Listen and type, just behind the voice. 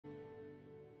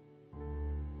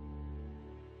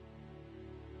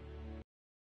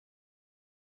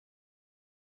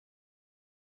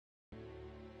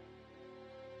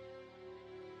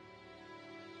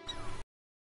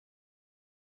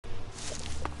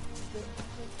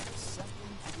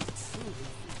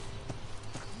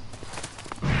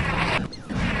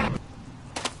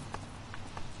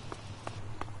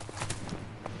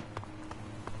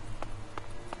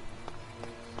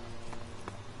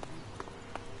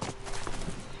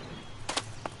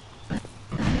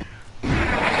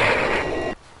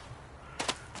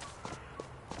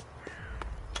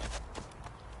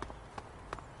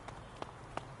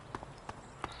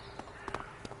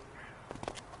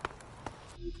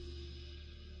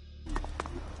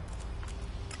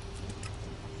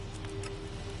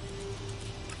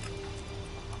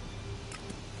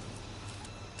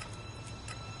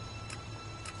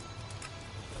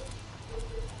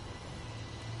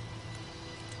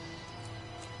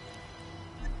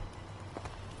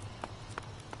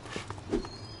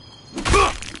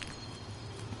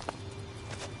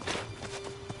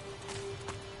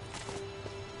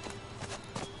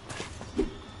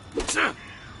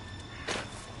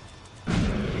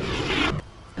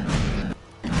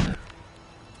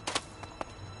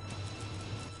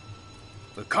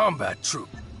combat troop.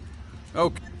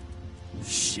 Okay.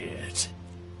 Shit.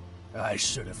 I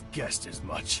should have guessed as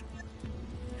much.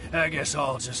 I guess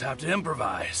I'll just have to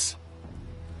improvise.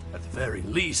 At the very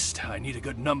least, I need a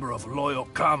good number of loyal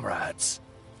comrades.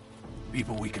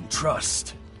 People we can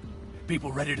trust.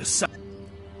 People ready to sell.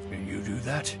 Can you do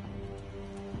that?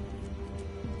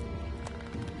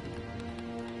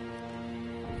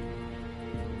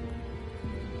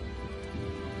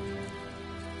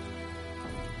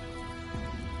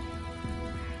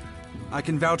 I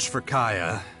can vouch for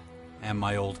Kaya and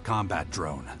my old combat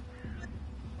drone.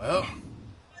 Well,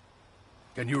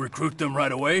 can you recruit them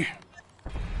right away?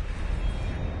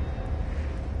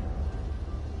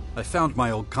 I found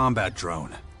my old combat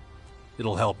drone.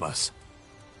 It'll help us.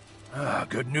 Ah,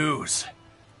 good news.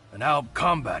 An Alb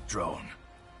combat drone.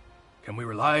 Can we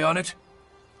rely on it?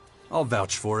 I'll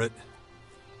vouch for it.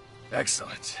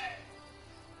 Excellent.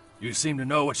 You seem to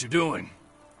know what you're doing.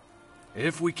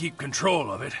 If we keep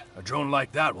control of it, a drone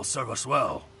like that will serve us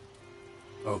well.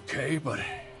 Okay, but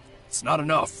it's not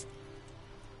enough.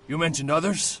 You mentioned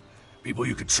others? People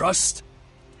you could trust?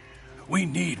 We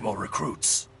need more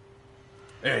recruits.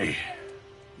 Hey,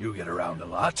 you get around a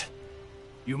lot.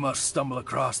 You must stumble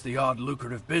across the odd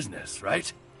lucrative business,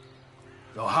 right?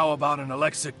 So how about an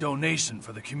Elex Sig donation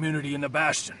for the community in the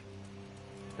Bastion?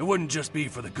 It wouldn't just be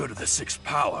for the good of the Sixth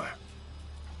Power.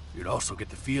 You'd also get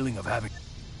the feeling of having...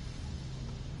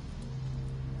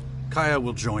 Kaya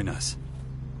will join us.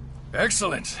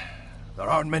 Excellent. There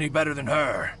aren't many better than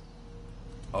her.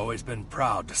 Always been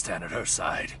proud to stand at her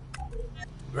side.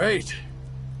 Great.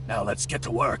 Now let's get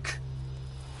to work.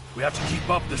 We have to keep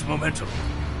up this momentum.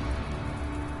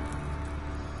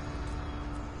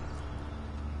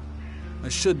 I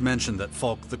should mention that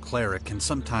Falk the Cleric can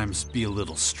sometimes be a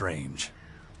little strange.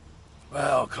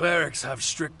 Well, clerics have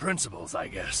strict principles, I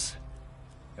guess.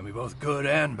 Can be both good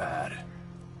and bad.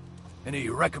 Any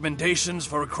recommendations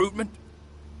for recruitment?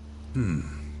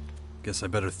 Guess I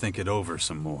better think it over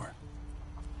some more.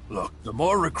 Look, the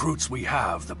more recruits we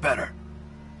have, the better.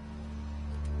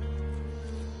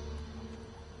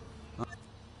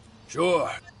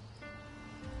 Sure.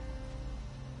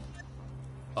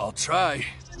 I'll try.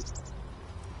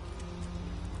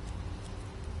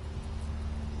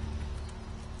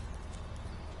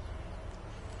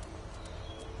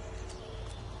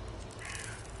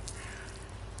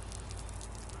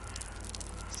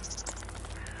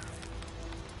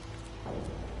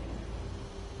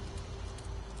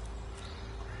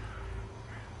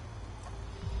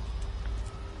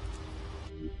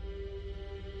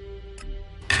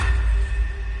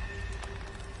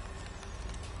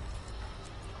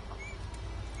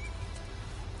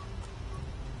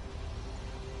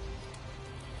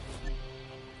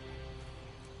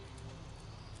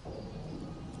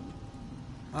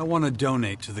 I want to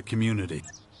donate to the community.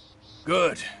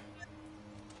 Good.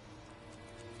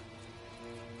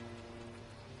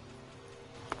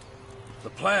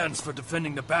 The plans for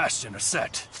defending the Bastion are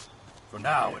set. For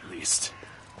now, at least.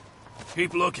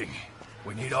 Keep looking.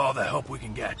 We need all the help we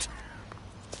can get.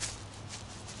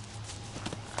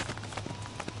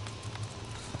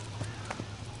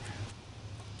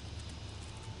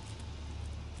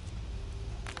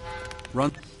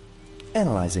 Run.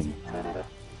 Analyzing.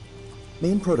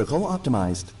 Main protocol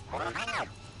optimized.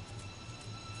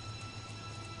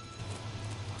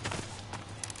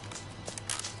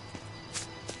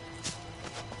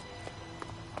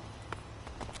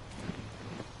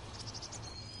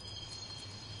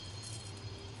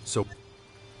 So,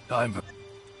 Time for...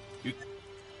 You...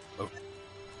 Oh.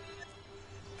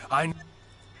 I...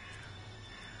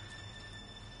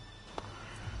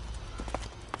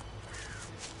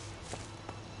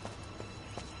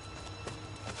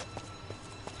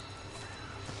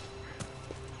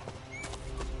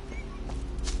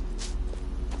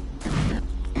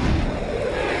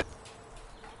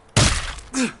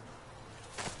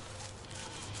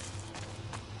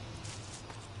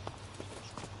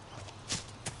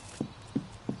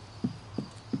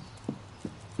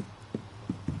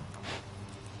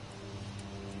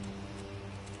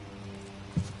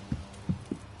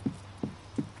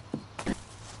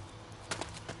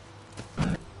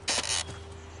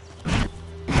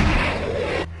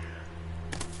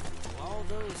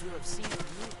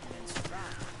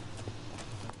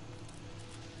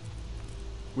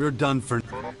 we're done for...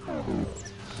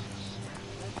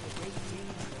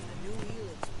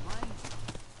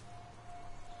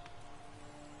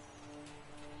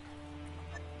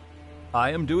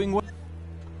 I am doing what?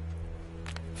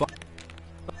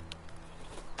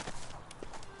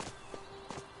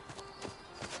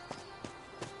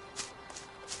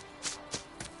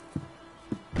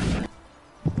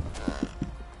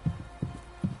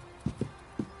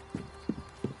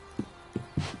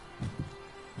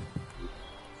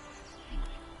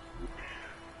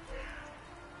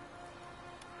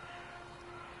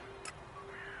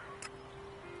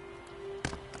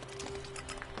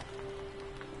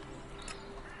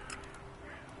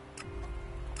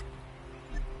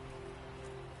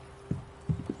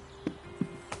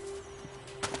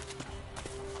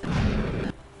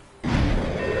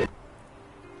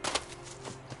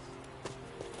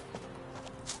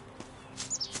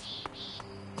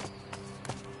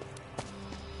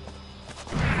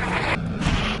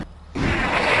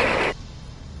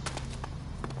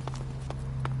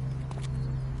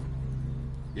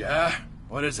 Yeah?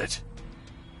 What is it?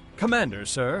 Commander,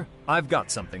 sir, I've got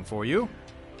something for you.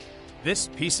 This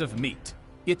piece of meat,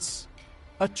 it's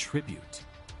a tribute.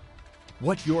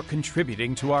 What you're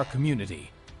contributing to our community,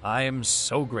 I am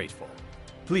so grateful.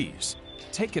 Please,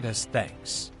 take it as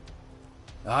thanks.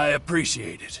 I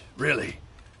appreciate it, really.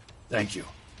 Thank you.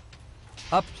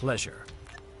 A pleasure.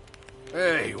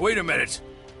 Hey, wait a minute.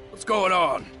 What's going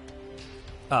on?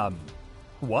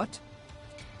 What?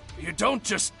 You don't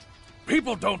just...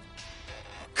 People don't...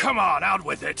 Come on, out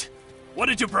with it. What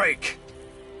did you break?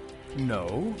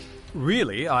 No.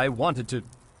 Really, I wanted to...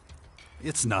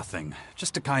 It's nothing.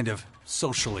 Just a kind of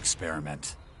social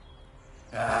experiment.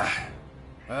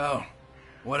 Well,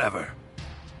 whatever.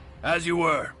 As you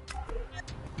were.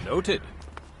 Noted.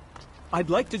 I'd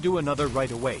like to do another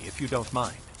right away, if you don't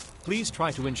mind. Please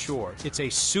try to ensure it's a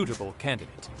suitable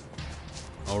candidate.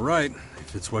 All right,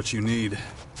 if it's what you need.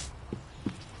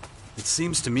 It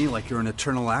seems to me like you're an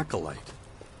eternal acolyte.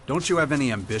 Don't you have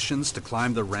any ambitions to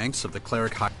climb the ranks of the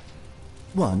cleric high...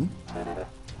 1,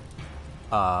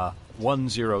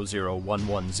 100110.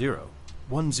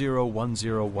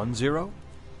 101010?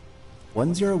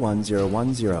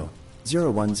 101010,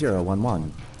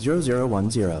 01011,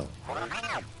 0010.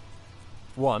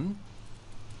 1.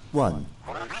 1.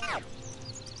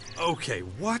 Okay,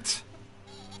 what?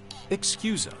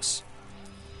 Excuse us.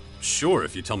 Sure,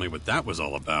 if you tell me what that was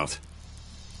all about.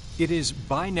 It is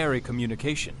binary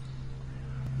communication.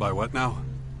 By what now?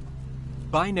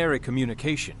 Binary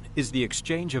communication is the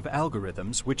exchange of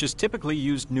algorithms which is typically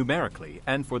used numerically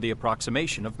and for the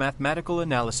approximation of mathematical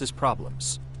analysis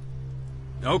problems.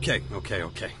 Okay.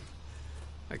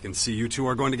 I can see you two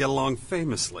are going to get along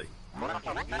famously.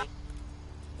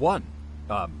 1.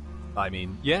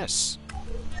 Yes.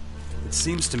 It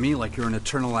seems to me like you're an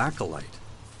eternal acolyte.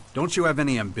 Don't you have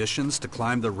any ambitions to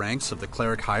climb the ranks of the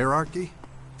cleric hierarchy?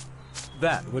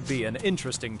 That would be an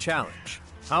interesting challenge.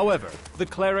 However, the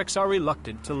clerics are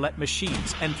reluctant to let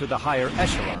machines enter the higher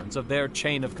echelons of their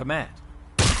chain of command.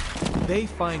 They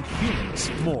find humans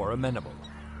more amenable.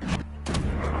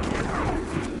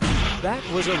 That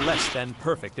was a less than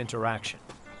perfect interaction.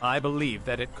 I believe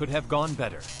that it could have gone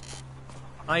better.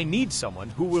 I need someone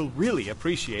who will really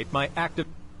appreciate my active...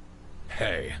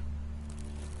 Hey,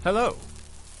 Hello.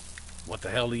 what the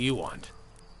hell do you want?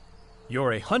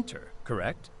 You're a hunter,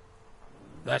 correct?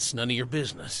 That's none of your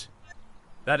business.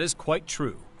 That is quite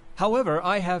true. However,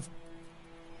 I have...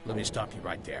 Let me stop you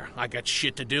right there. I got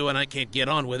shit to do and I can't get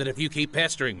on with it if you keep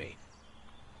pestering me.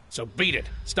 So beat it.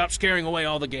 Stop scaring away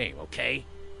all the game, okay?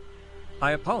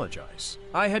 I apologize.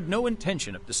 I had no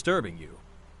intention of disturbing you.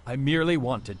 I merely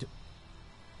wanted to...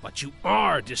 But you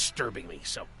are disturbing me,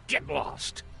 so get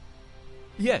lost.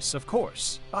 Yes, of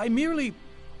course. I merely...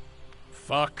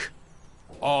 Fuck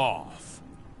off.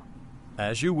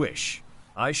 As you wish.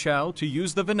 I shall, to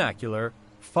use the vernacular,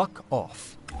 fuck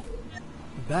off.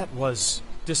 That was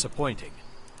disappointing.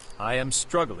 I am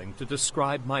struggling to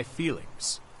describe my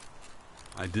feelings.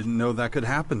 I didn't know that could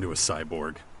happen to a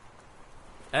cyborg.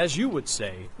 As you would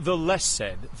say, the less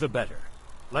said, the better.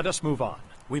 Let us move on.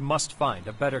 We must find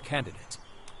a better candidate.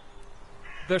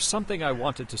 There's something I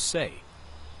wanted to say.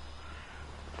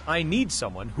 I need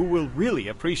someone who will really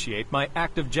appreciate my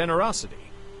act of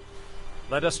generosity.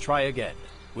 Let us try again.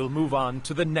 We'll move on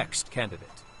to the next candidate.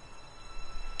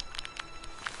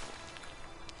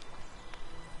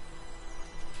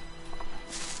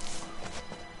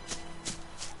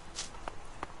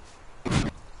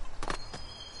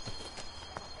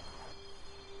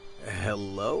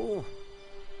 Hello?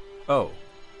 Oh,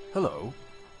 hello.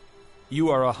 You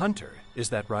are a hunter, is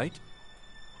that right?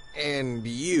 And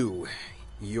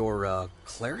you're a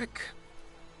cleric?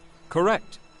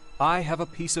 Correct. I have a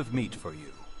piece of meat for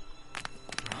you.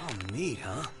 Oh, meat,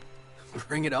 huh?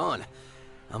 Bring it on.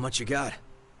 How much you got?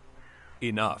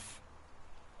 Enough.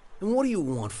 And what do you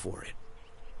want for it?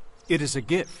 It is a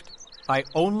gift. I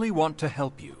only want to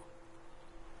help you.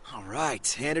 All right,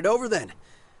 hand it over then.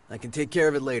 I can take care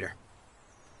of it later.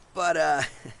 But,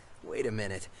 wait a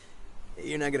minute.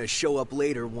 You're not gonna show up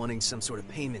later wanting some sort of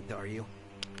payment, are you?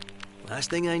 Last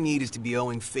thing I need is to be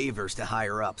owing favors to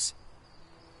higher-ups.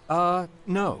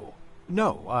 No.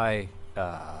 No,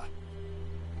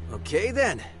 Okay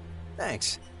then.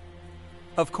 Thanks.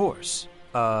 Of course.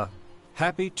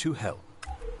 Happy to help.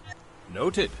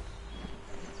 Noted.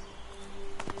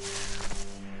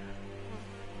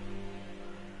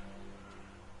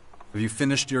 Have you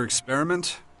finished your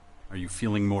experiment? Are you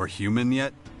feeling more human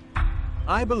yet?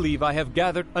 I believe I have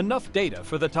gathered enough data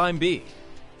for the time being.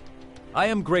 I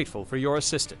am grateful for your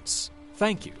assistance.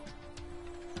 Thank you.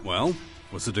 Well,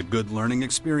 was it a good learning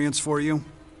experience for you?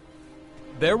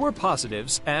 There were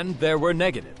positives and there were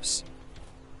negatives.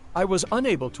 I was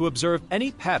unable to observe any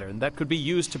pattern that could be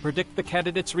used to predict the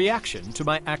candidate's reaction to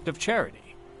my act of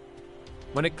charity.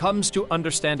 When it comes to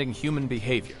understanding human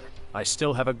behavior, I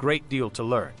still have a great deal to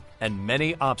learn and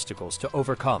many obstacles to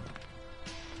overcome.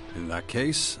 In that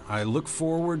case, I look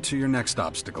forward to your next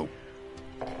obstacle.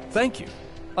 Thank you.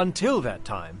 Until that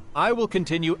time, I will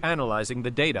continue analyzing the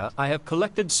data I have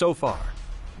collected so far.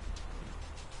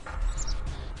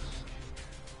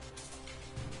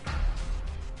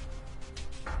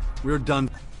 We're done.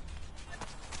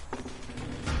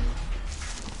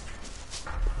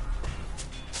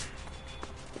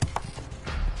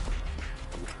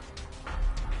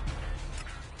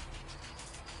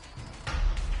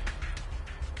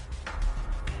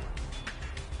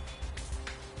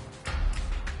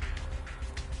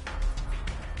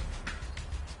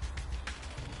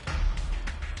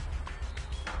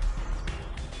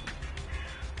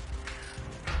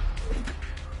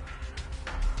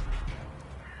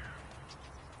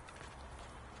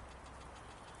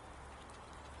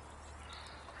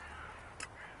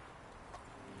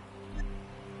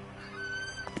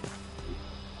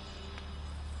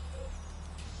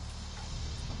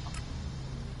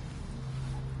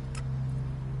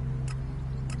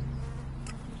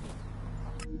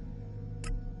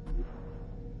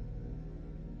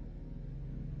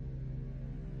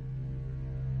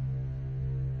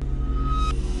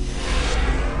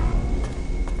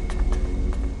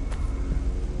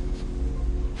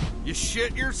 You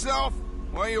shit yourself?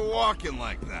 Why are you walking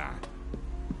like that?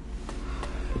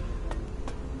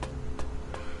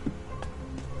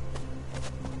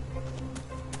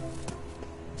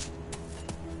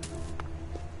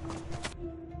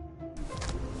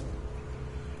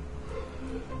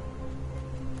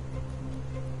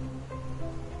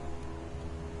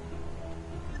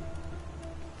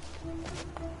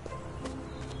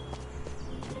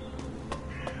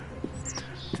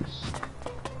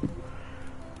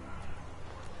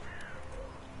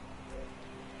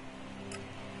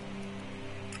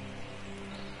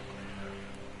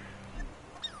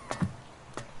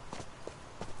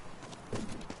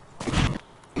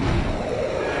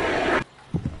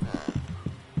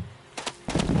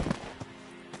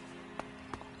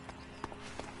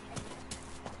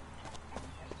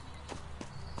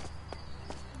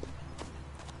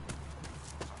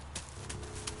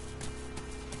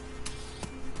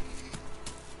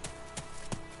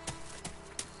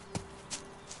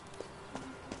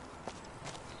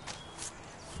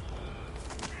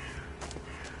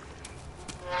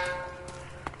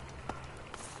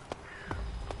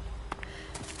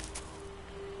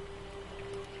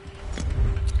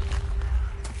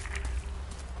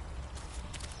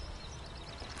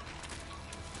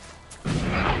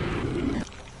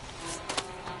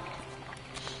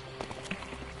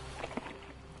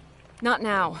 Not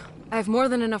now. I have more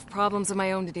than enough problems of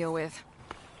my own to deal with.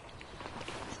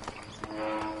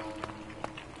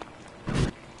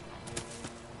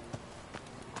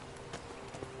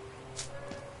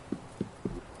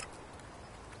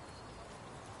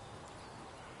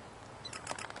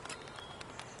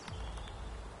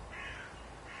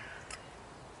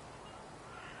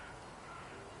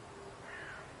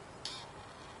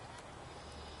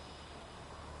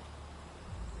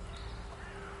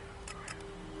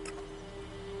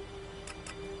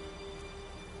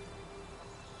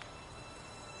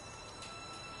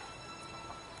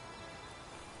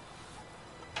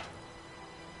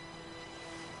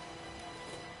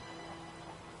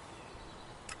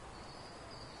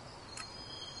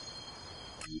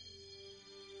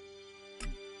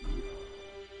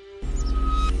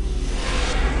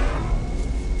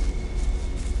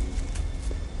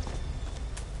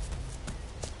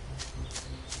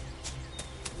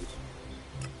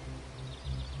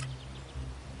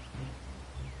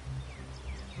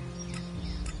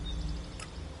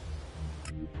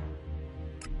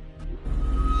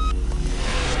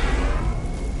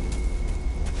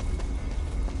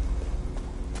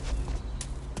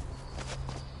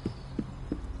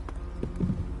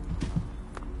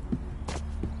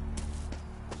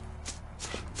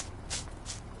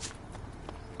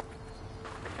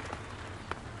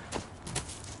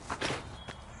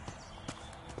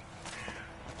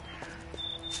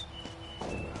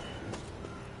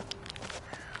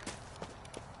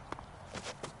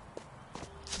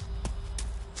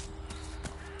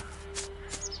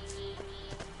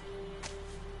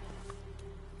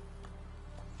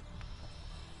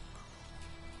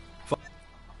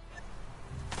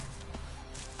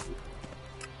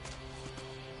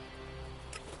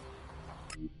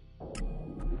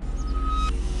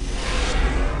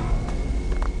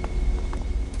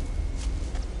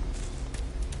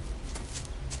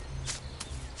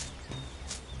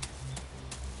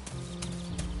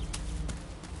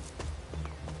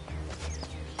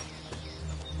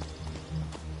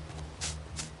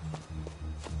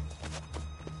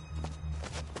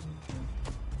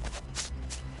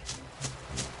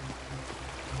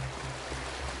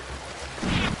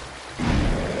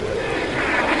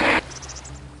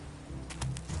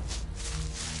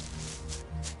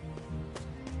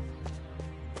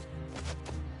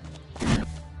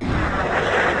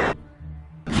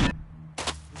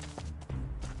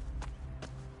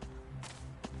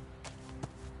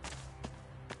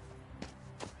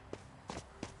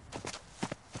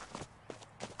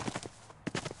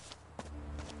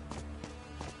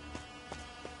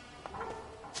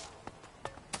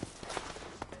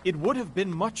 It would have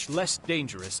been much less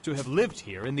dangerous to have lived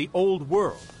here in the old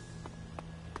world.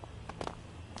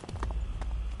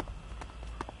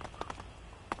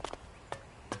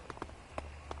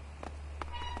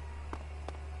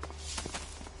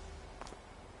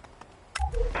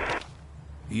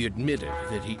 He admitted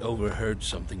that he overheard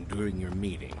something during your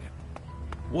meeting.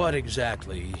 What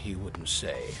exactly, he wouldn't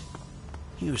say.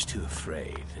 He was too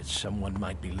afraid that someone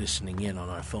might be listening in on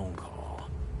our phone call.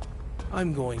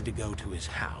 I'm going to go to his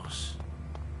house.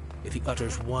 If he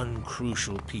utters one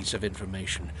crucial piece of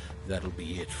information, that'll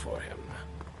be it for him.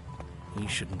 He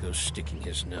shouldn't go sticking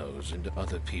his nose into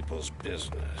other people's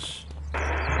business.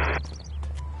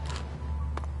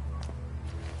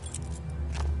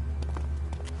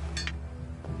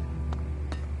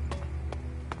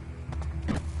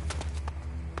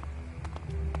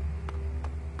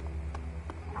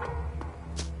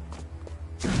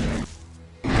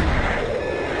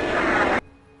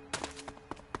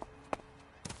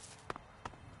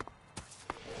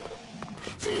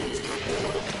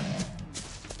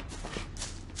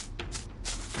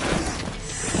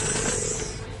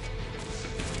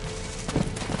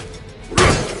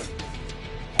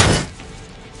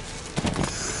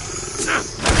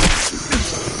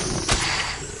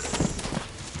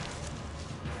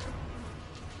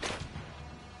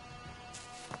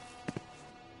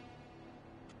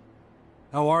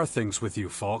 How are things with you,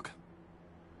 Falk?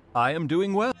 I am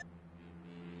doing well.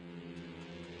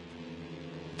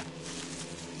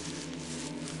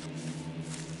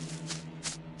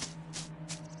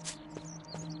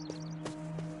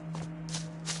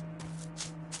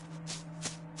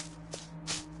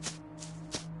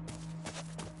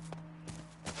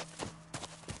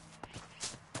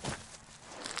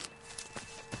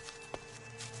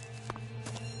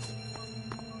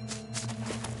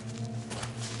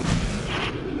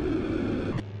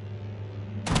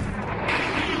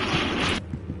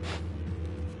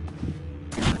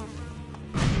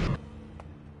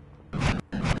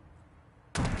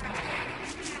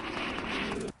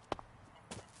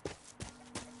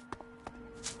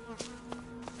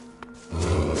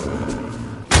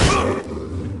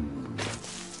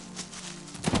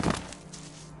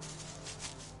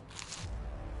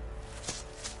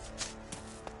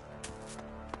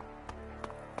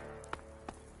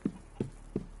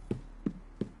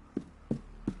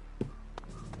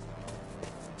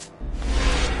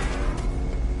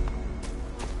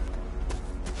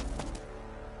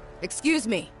 Excuse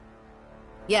me.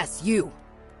 Yes, you.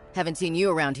 Haven't seen you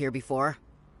around here before.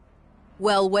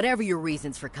 Well, whatever your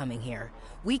reasons for coming here,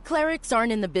 we clerics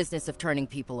aren't in the business of turning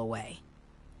people away.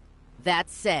 That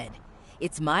said,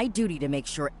 it's my duty to make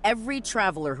sure every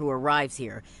traveler who arrives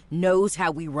here knows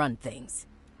how we run things.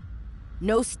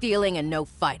 No stealing and no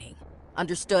fighting.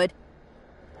 Understood?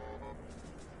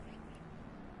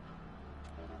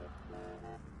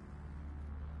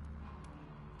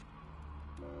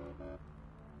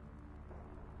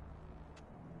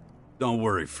 Don't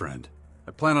worry, friend.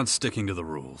 I plan on sticking to the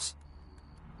rules.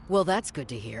 Well, that's good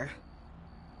to hear.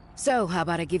 So, how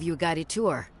about I give you a guided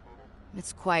tour?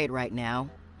 It's quiet right now.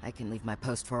 I can leave my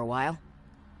post for a while.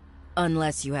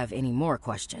 Unless you have any more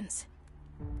questions.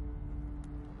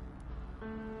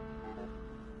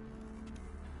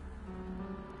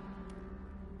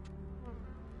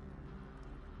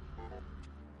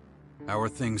 How are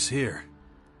things here?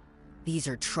 These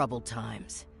are troubled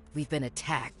times. We've been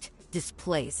attacked,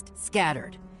 displaced,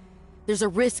 scattered. There's a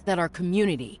risk that our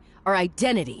community, our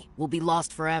identity, will be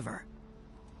lost forever.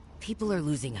 People are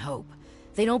losing hope.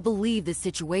 They don't believe this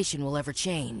situation will ever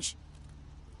change.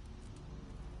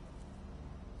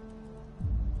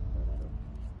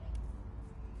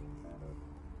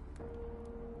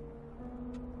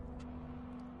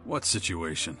 What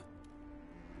situation?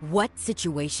 What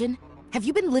situation? Have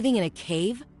you been living in a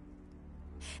cave?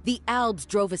 The Albs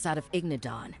drove us out of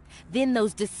Ignadon. Then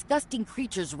those disgusting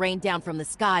creatures rained down from the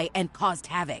sky and caused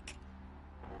havoc.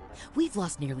 We've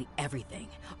lost nearly everything.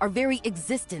 Our very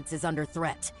existence is under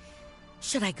threat.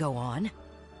 Should I go on?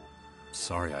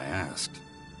 Sorry I asked.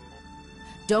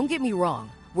 Don't get me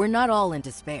wrong, we're not all in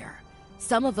despair.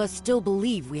 Some of us still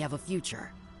believe we have a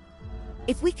future.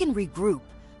 If we can regroup,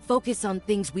 focus on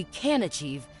things we can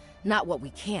achieve, not what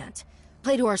we can't,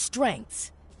 play to our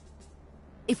strengths.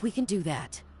 If we can do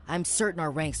that, I'm certain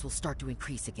our ranks will start to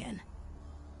increase again.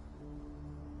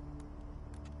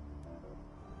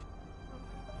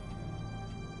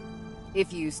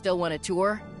 If you still want a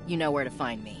tour, you know where to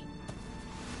find me.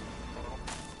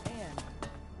 And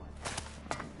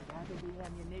gather the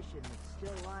ammunition that's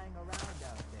still lying around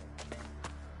out there.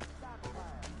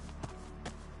 Stockpile.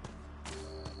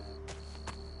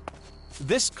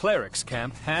 This cleric's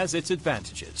camp has its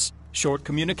advantages. Short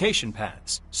communication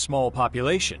paths, small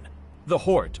population. The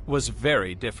Hort was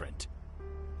very different.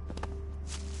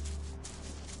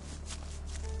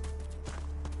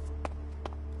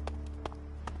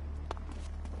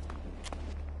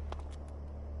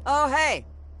 Oh, hey!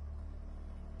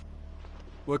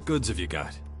 What goods have you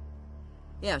got?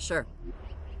 Yeah, sure.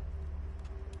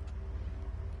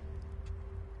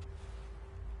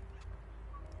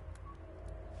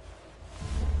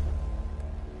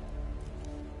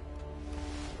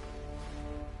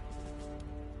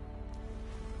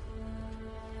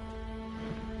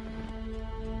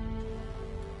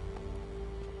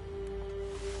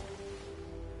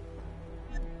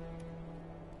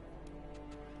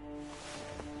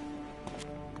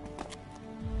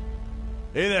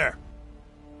 Hey there.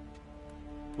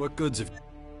 What goods have...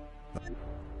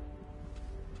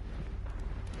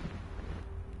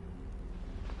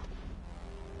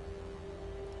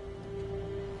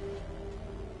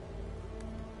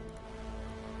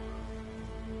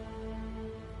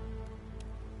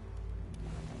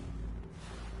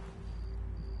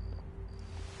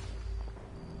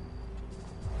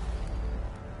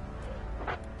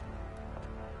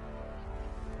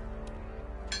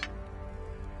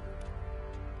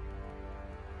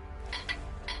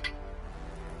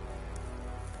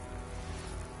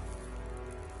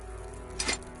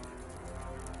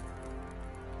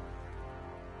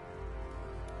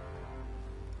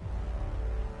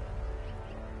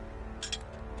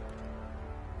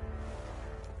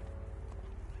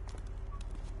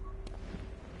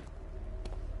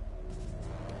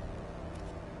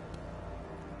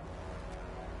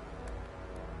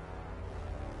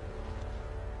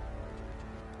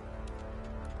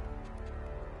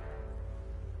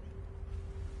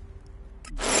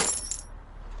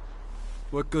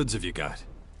 What goods have you got?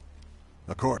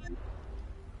 Of course.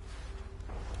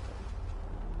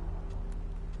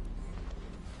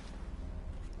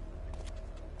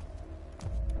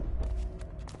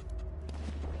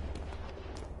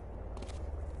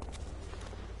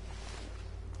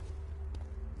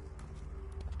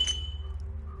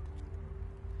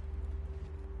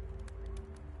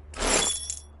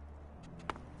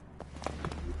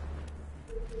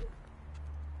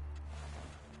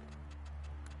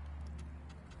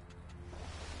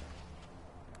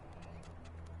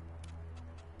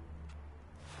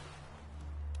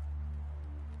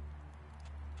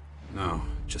 No,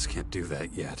 just can't do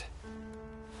that yet.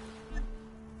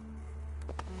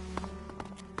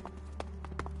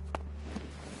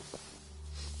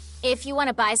 If you want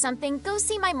to buy something, go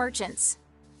see my merchants.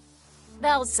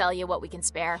 They'll sell you what we can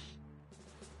spare.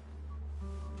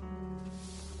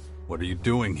 What are you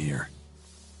doing here?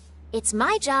 It's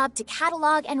my job to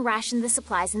catalog and ration the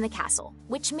supplies in the castle,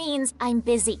 which means I'm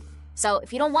busy. So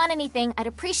if you don't want anything, I'd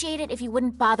appreciate it if you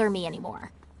wouldn't bother me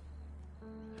anymore.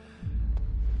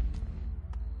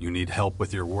 You need help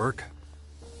with your work?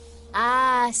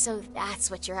 Ah, so that's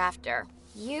what you're after.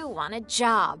 You want a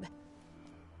job.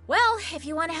 Well, if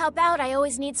you want to help out, I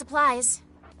always need supplies.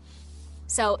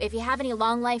 So if you have any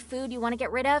long-life food you want to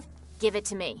get rid of, give it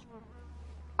to me.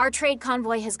 Our trade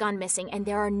convoy has gone missing, and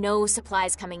there are no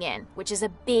supplies coming in, which is a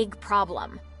big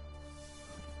problem.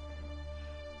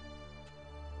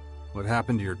 What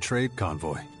happened to your trade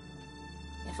convoy?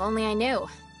 If only I knew.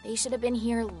 They should have been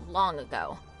here long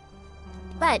ago.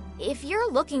 But if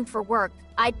you're looking for work,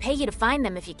 I'd pay you to find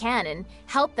them if you can, and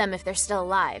help them if they're still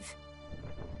alive.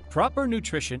 Proper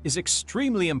nutrition is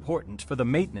extremely important for the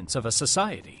maintenance of a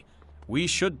society. We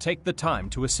should take the time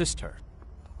to assist her.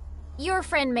 Your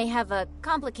friend may have a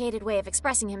complicated way of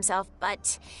expressing himself,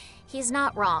 but he's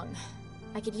not wrong.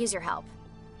 I could use your help.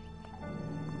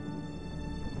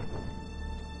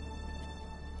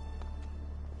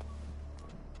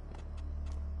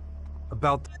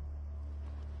 About...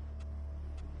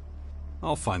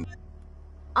 I'll find...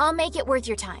 I'll make it worth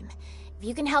your time. If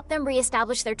you can help them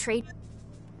reestablish their trade...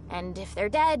 And if they're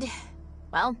dead,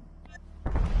 well...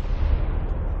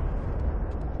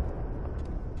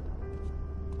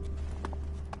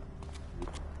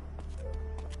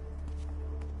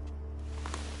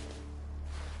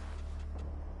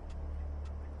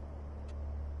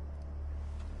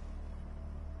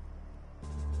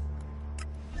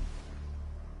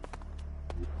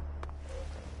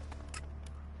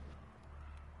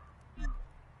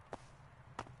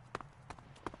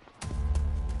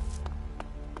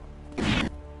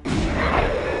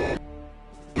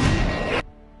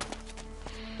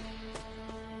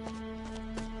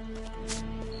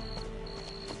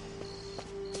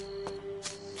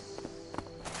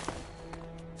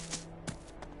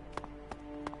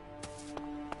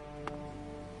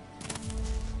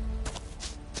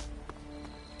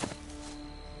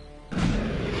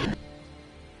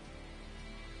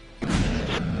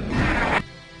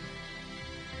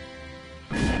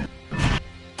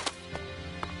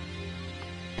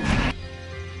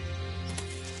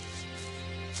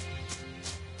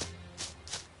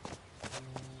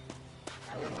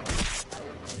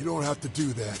 You don't have to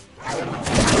do that.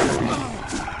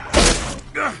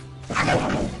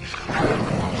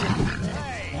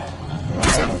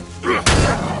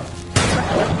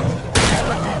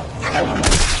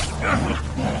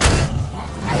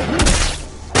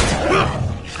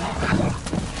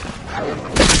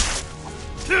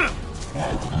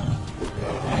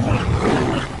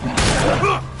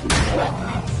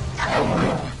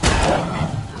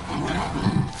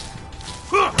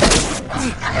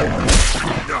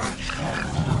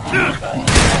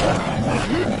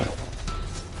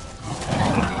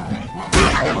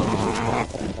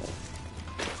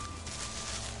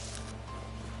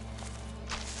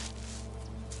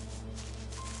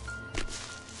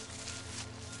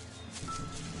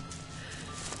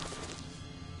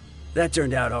 That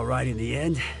turned out all right in the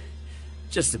end.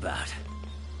 Just about.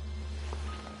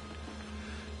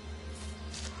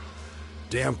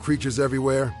 Damn creatures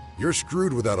everywhere. You're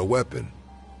screwed without a weapon.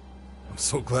 I'm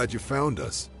so glad you found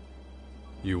us.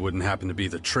 You wouldn't happen to be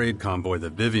the trade convoy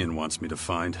that Vivian wants me to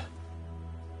find.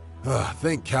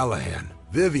 Thank Callahan.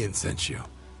 Vivian sent you.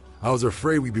 I was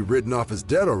afraid we'd be written off as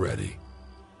dead already.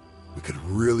 We could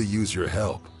really use your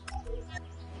help.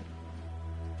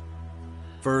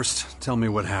 First, tell me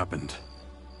what happened.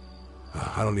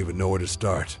 I don't even know where to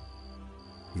start.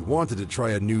 We wanted to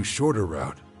try a new, shorter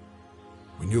route.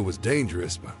 We knew it was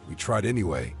dangerous, but we tried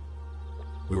anyway.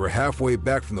 We were halfway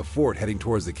back from the fort heading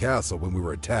towards the castle when we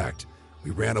were attacked. We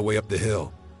ran away up the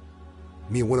hill.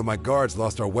 Me and one of my guards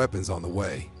lost our weapons on the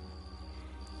way.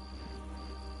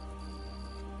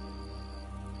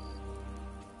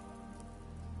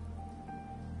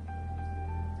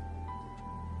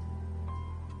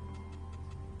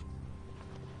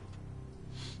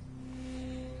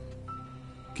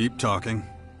 Keep talking.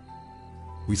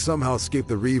 We somehow escaped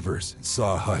the Reavers and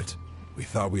saw a hut. We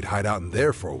thought we'd hide out in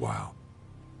there for a while.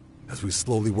 As we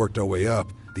slowly worked our way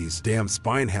up, these damn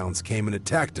spine hounds came and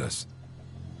attacked us.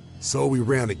 So we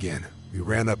ran again. We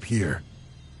ran up here.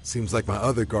 Seems like my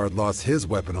other guard lost his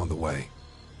weapon on the way.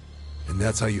 And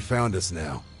that's how you found us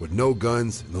now, with no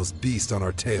guns and those beasts on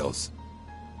our tails.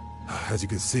 As you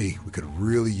can see, we could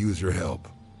really use your help.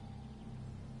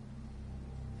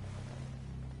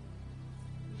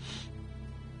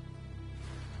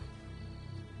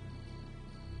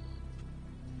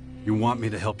 You want me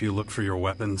to help you look for your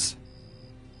weapons?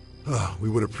 We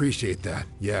would appreciate that,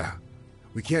 yeah.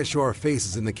 We can't show our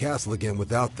faces in the castle again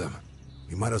without them.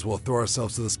 We might as well throw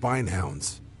ourselves to the spine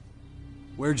hounds.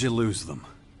 Where'd you lose them?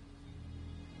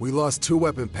 We lost 2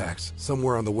 weapon packs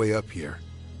somewhere on the way up here.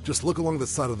 Just look along the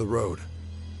side of the road.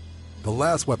 The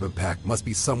last weapon pack must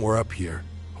be somewhere up here.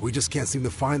 We just can't seem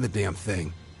to find the damn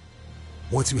thing.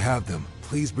 Once you have them,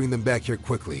 please bring them back here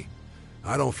quickly.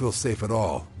 I don't feel safe at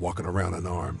all walking around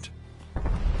unarmed.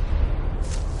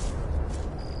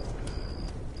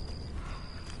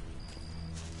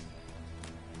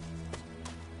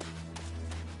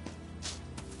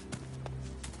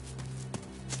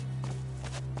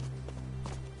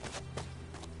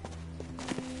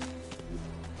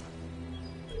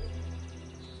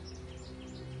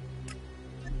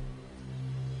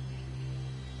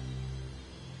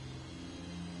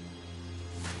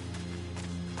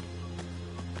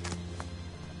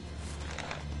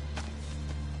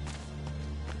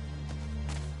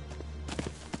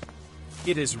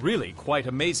 It is really quite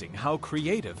amazing how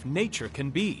creative nature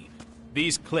can be.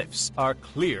 These cliffs are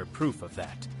clear proof of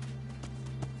that.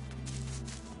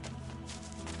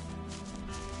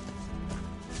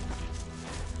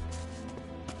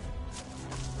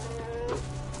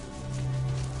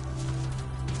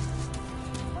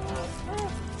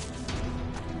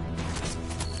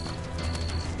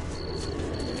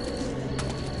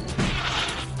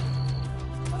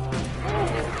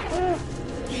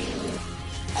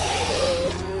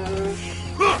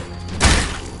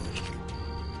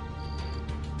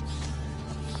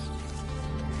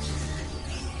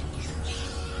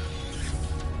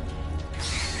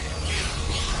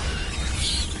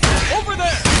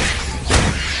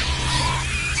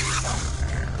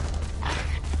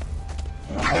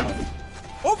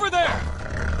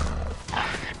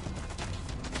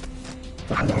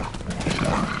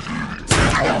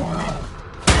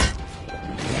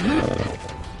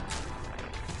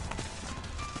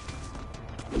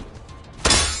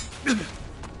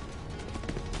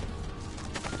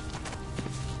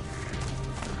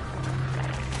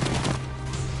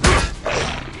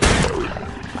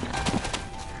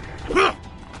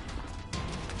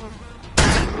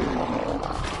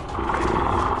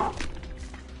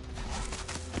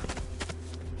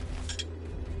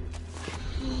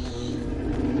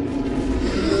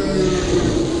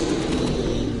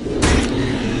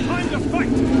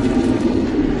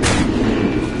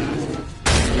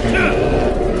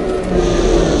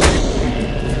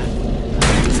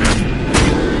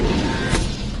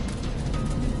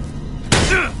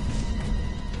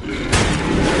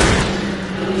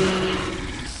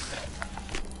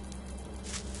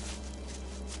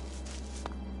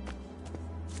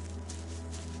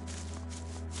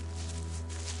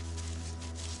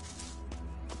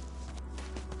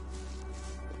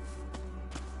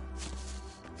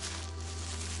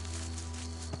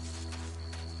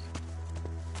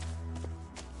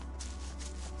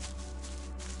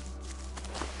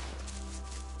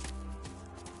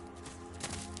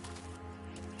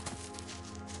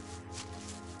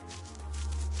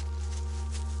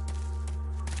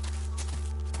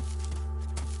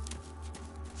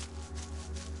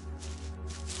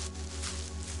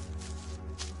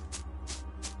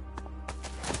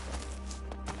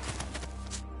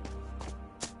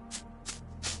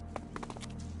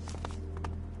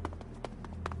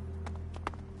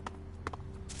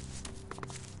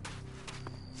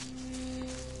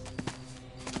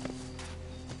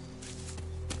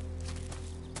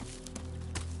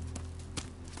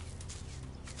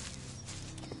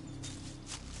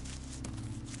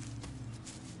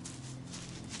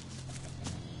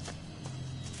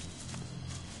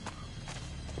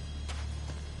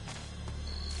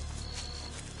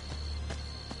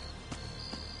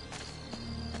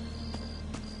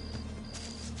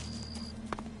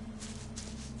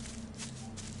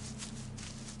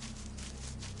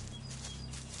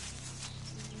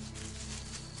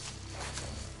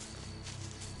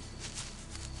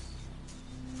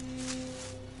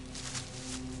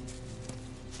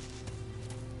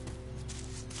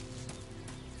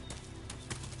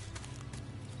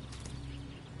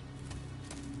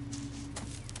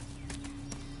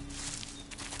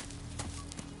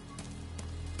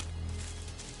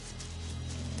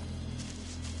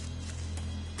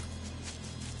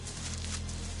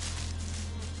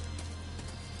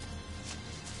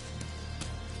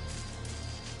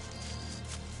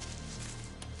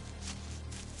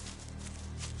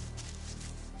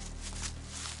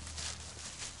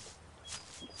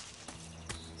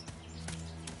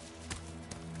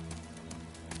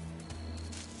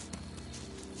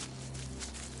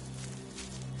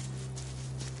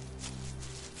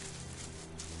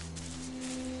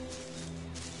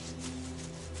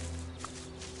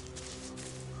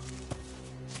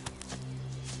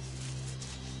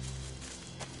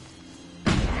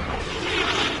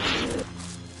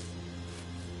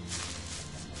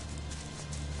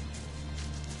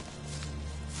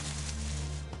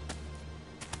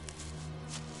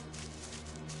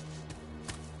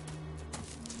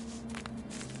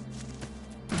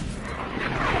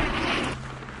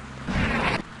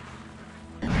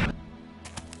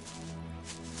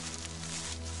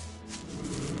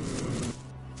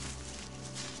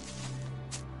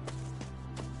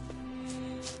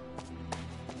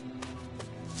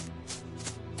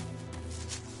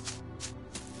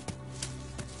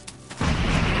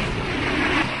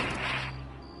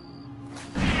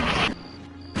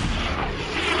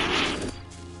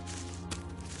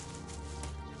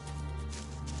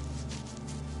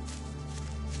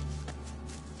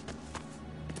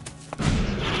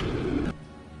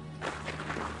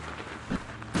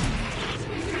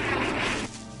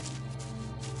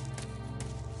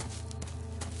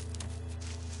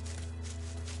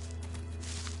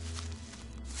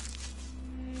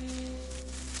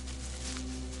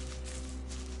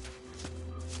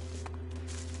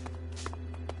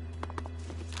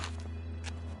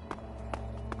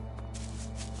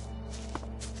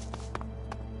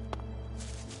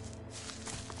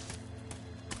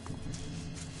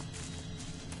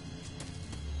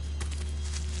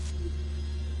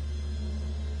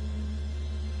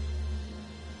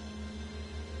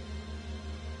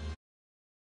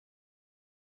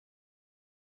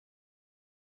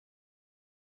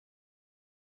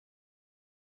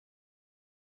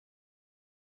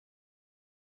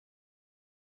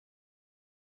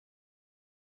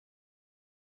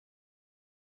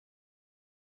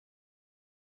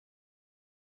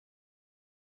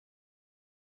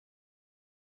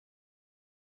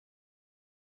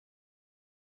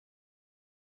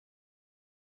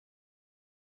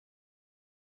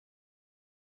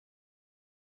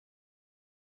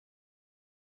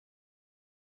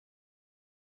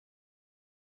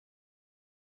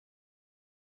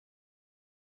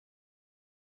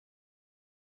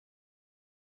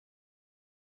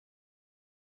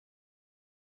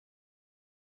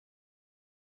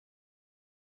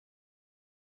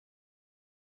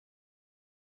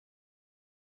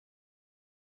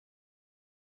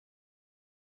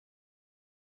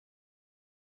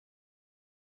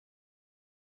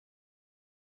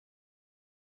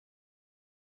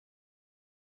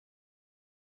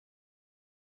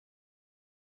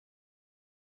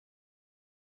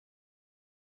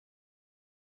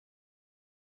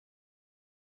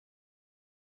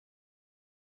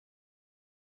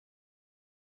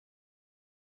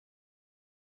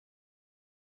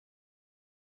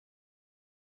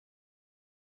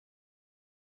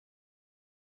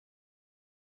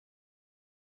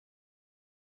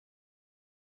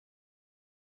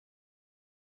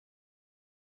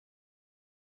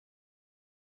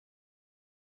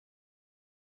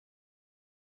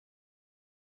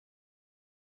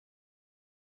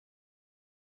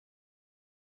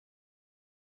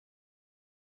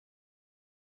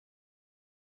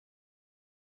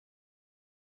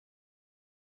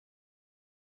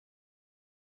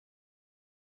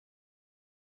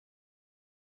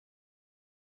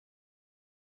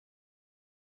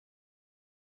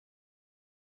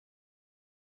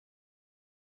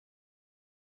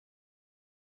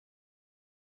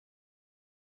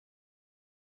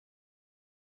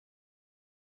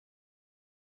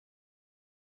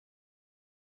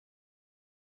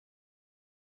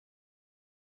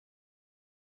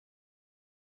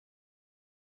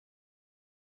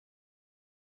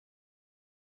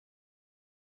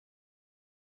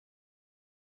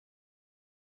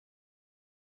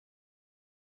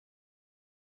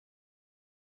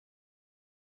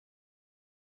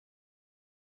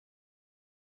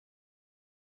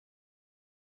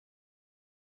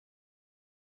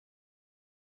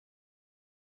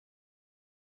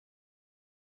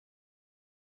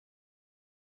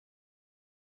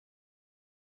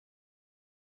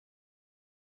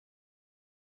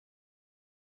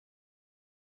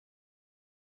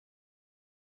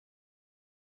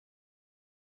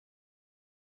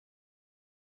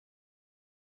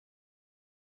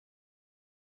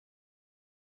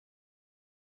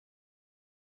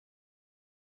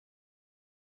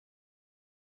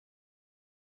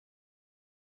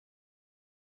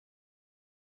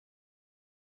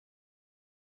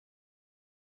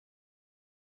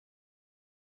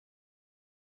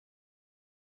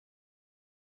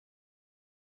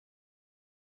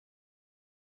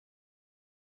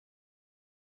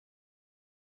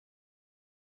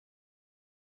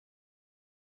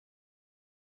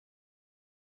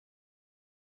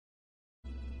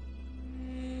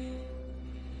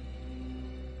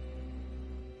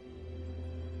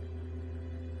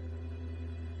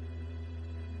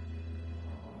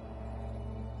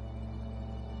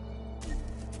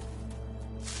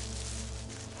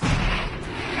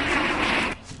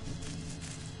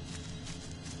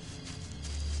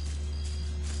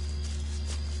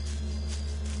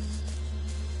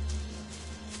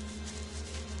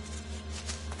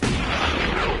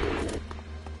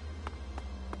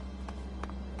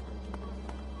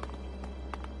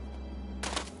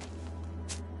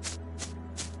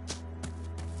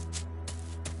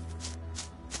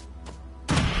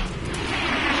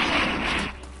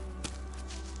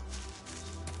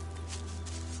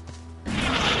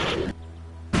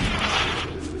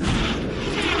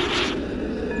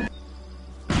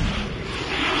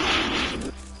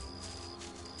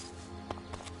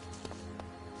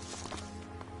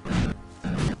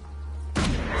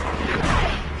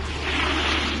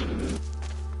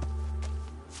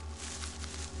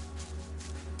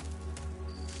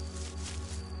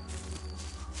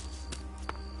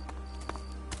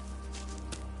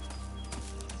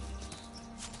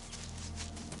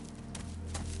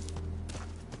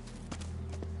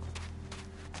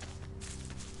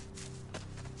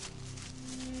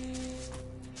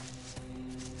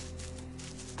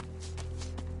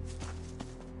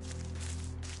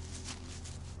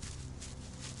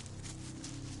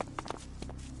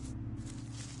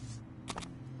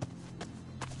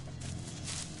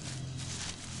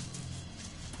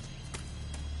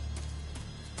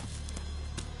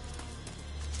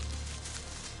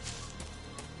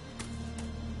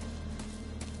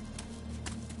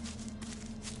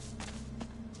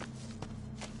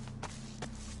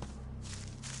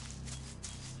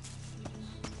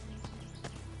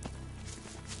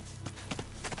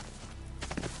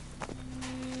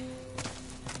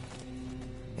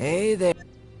 Hey there.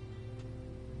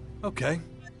 Okay.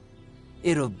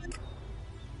 It'll...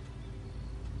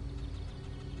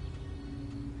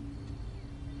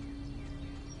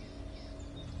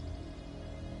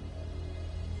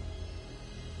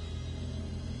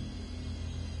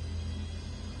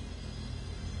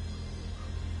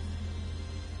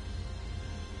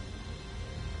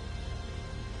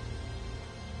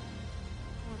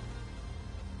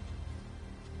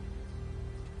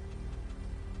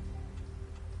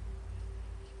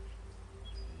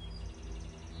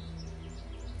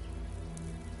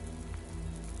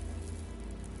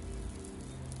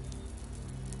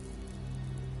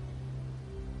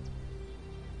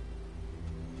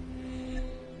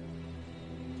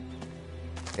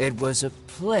 It was a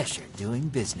pleasure doing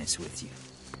business with you.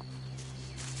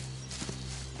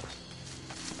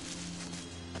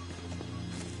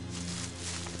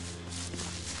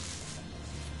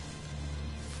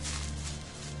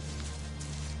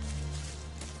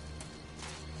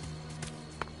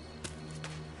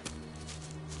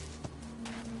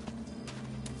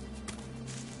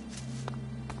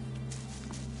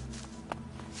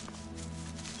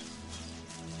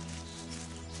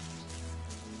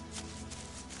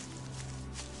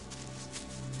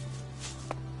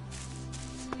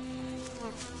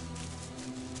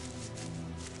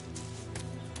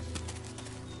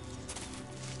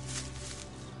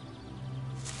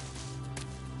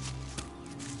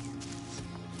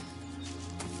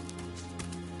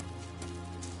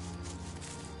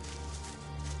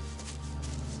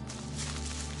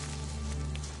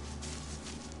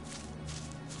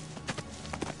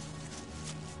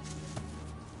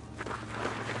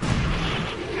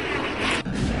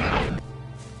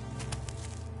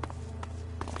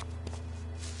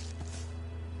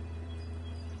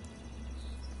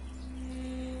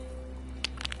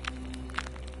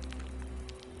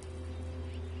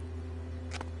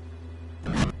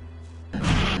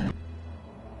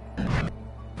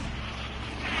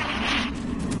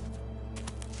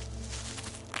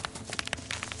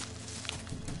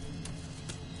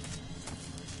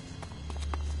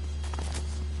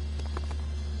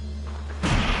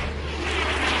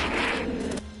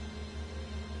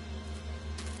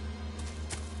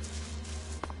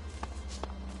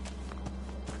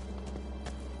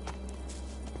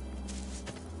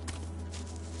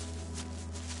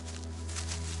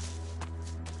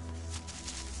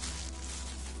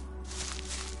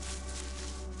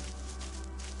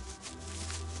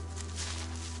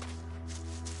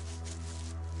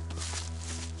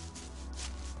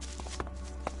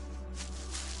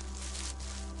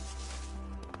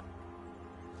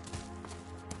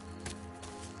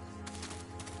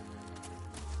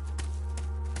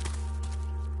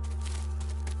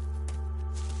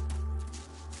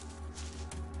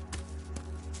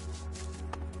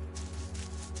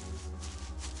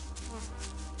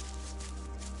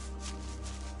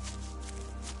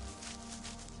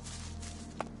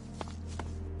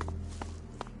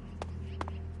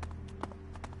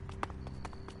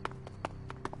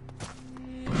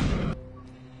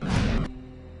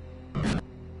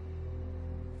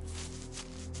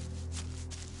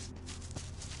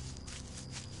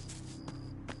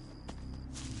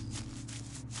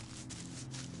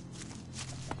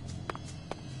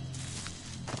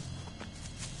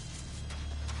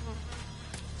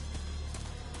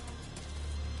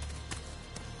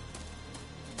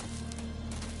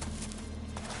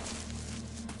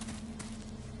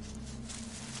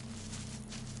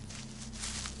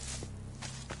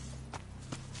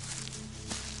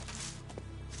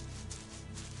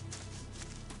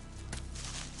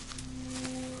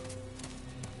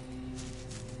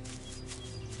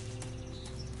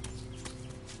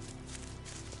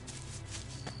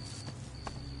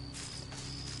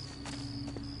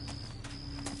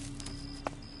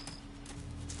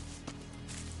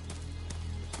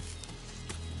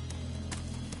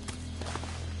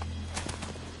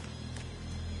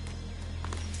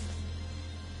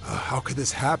 How could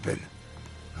this happen?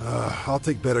 I'll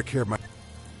take better care of my...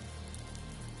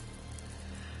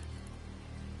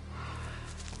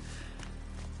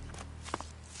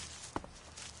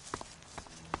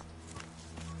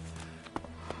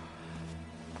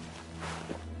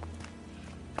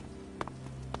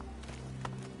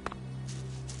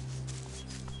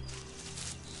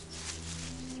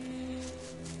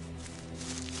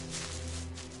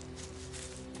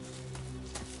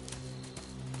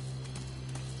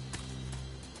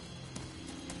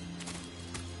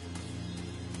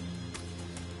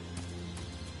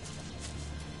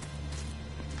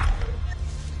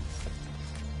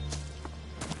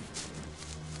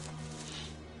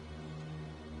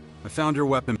 I found your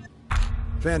weapon.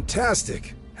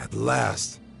 Fantastic. At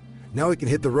last. Now we can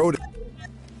hit the road.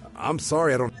 I'm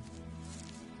sorry, I don't...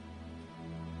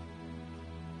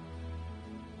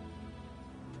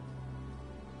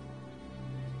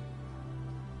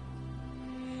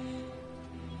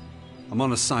 I'm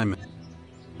on assignment.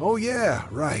 Oh yeah,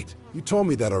 right. You told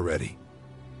me that already.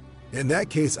 In that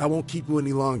case, I won't keep you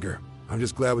any longer. I'm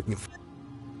just glad we can...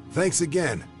 Thanks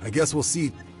again. I guess we'll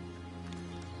see...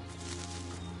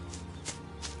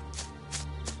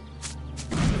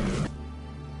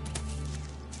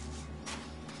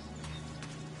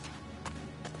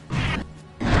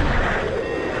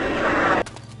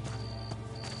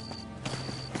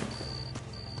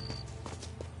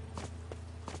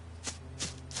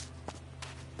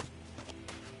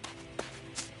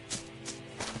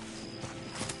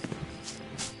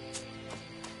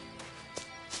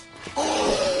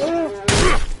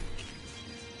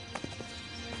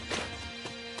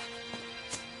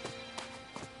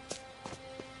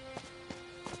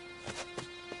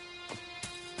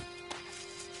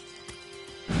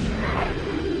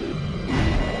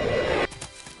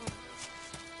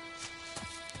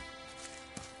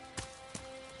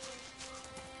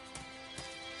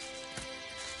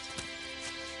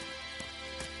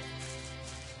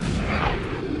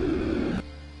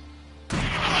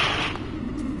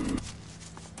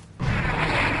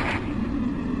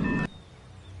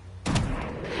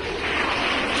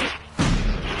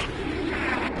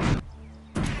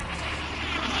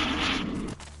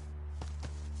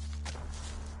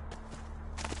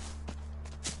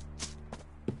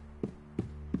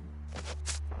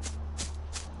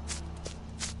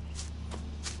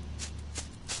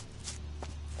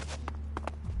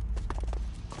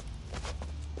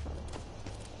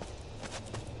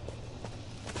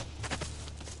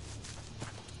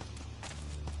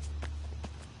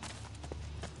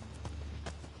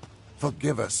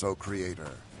 Forgive us, O Creator.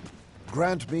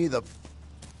 Grant me the...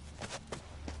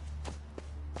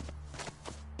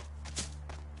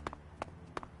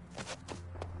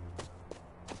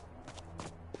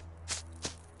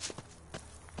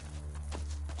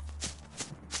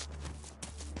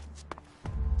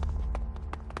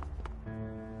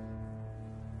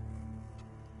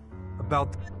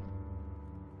 About...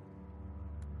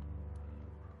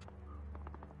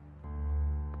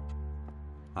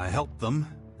 I helped them,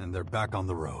 and they're back on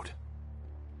the road.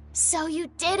 So you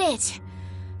did it!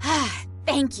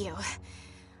 Thank you.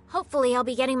 Hopefully I'll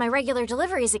be getting my regular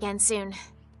deliveries again soon.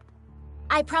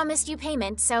 I promised you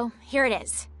payment, so here it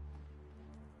is.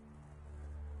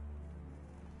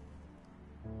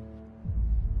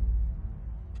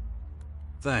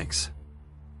 Thanks.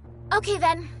 Okay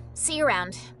then, see you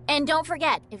around. And don't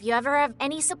forget, if you ever have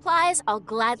any supplies, I'll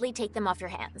gladly take them off your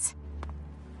hands.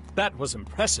 That was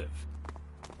impressive.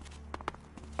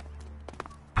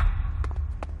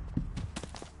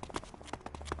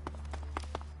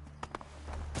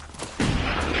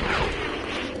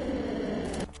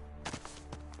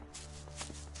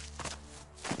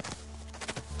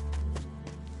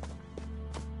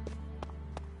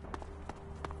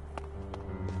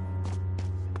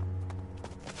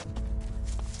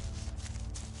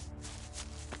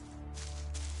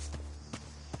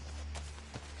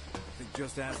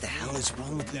 What the hell is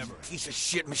wrong with you, piece of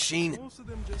shit machine? Most of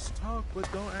them just talk,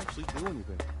 but don't actually do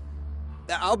anything.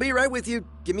 I'll be right with you.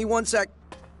 Give me 1 sec.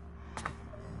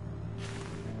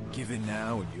 Give in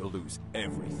now and you'll lose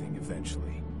everything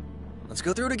eventually. Let's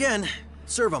go through it again.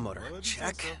 Servo motor,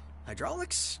 check.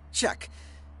 Hydraulics, check.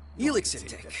 Elex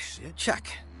intake,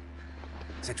 check.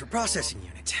 Central processing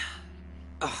unit.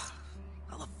 Ugh,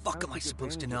 how the fuck am I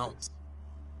supposed to know?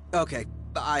 Okay,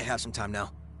 I have some time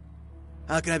now.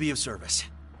 How can I be of service?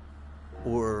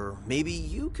 Or maybe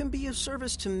you can be of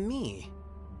service to me.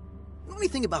 Know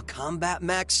anything about combat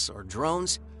mechs or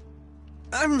drones?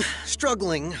 I'm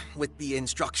struggling with the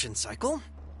instruction cycle.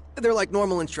 They're like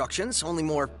normal instructions, only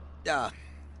more,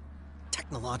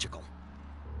 technological.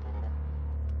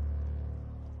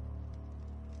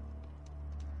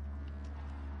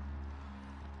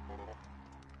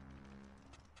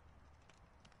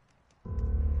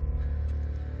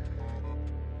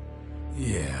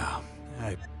 Yeah,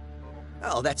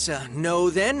 Oh, that's a no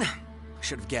then? I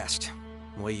should have guessed.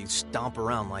 The way you stomp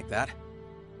around like that.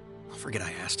 Forget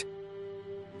I asked.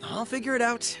 I'll figure it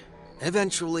out.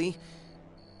 Eventually.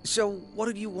 So, what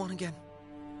did you want again?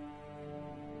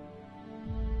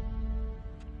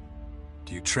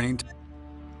 Do you train?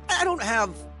 I don't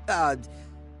have,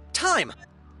 time.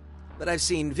 But I've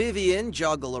seen Vivian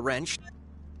juggle a wrench.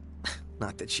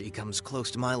 Not that she comes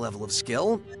close to my level of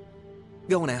skill.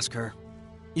 Go and ask her.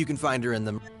 You can find her in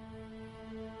the...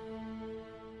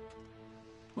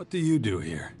 What do you do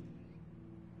here?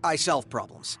 I solve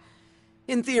problems.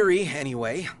 In theory,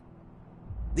 anyway.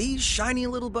 These shiny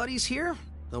little buddies here,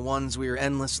 the ones we're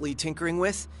endlessly tinkering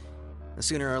with,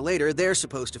 sooner or later, they're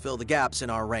supposed to fill the gaps in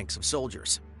our ranks of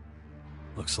soldiers.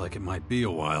 Looks like it might be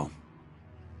a while.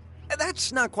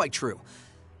 That's not quite true.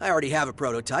 I already have a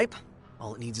prototype.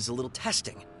 All it needs is a little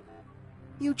testing.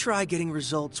 You try getting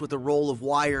results with a roll of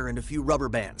wire and a few rubber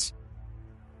bands.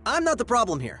 I'm not the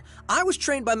problem here. I was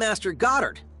trained by Master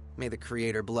Goddard. May the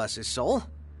Creator bless his soul.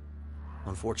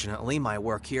 Unfortunately, my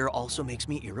work here also makes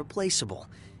me irreplaceable.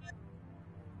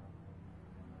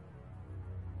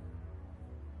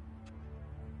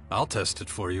 I'll test it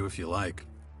for you if you like.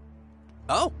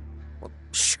 Oh, well,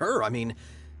 sure. I mean,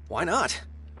 why not?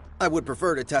 I would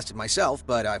prefer to test it myself,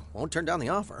 but I won't turn down the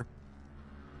offer.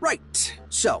 Right,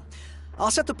 so,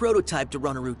 I'll set the prototype to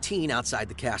run a routine outside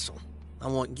the castle. I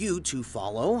want you to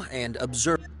follow and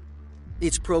observe.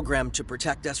 It's programmed to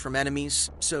protect us from enemies,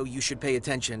 so you should pay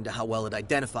attention to how well it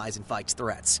identifies and fights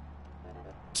threats.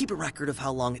 Keep a record of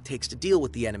how long it takes to deal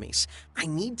with the enemies. I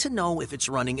need to know if it's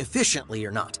running efficiently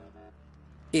or not.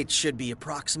 It should be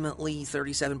approximately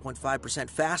 37.5%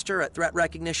 faster at threat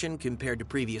recognition compared to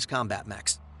previous combat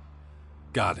mechs.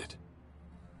 Got it.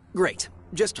 Great.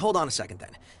 Just hold on a second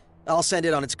then. I'll send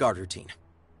it on its guard routine.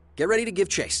 Get ready to give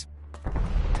chase.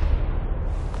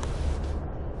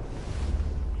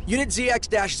 Unit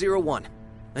ZX-01.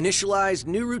 Initialize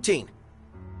new routine.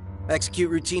 Execute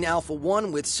routine Alpha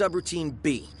 1 with subroutine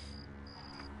B.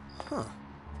 Huh.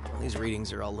 These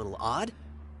readings are a little odd.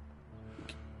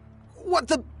 What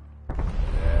the?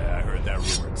 Yeah, I heard that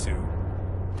rumor too.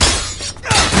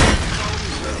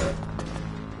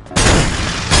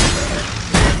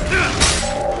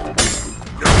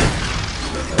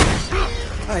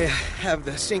 I have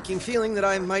the sinking feeling that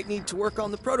I might need to work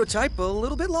on the prototype a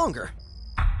little bit longer.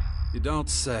 You don't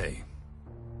say.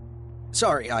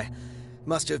 Sorry, I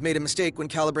must have made a mistake when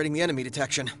calibrating the enemy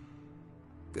detection.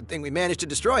 Good thing we managed to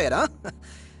destroy it, huh?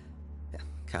 Yeah,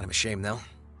 kind of a shame, though.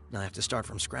 I have to start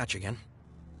from scratch again.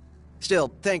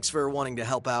 Still, thanks for wanting to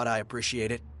help out, I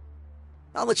appreciate it.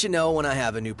 I'll let you know when I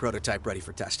have a new prototype ready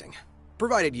for testing.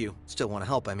 Provided you still want to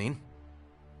help, I mean.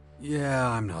 Yeah,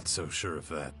 I'm not so sure of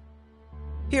that.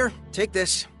 Here, take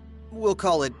this. We'll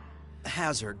call it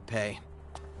hazard pay.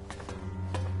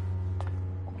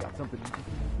 Got something?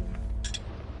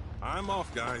 I'm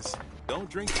off, guys. Don't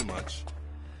drink too much.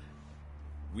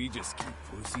 We just keep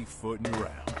pussyfooting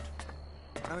around.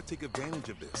 Gotta take advantage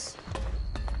of this.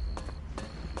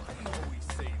 Why do you always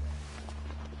say that?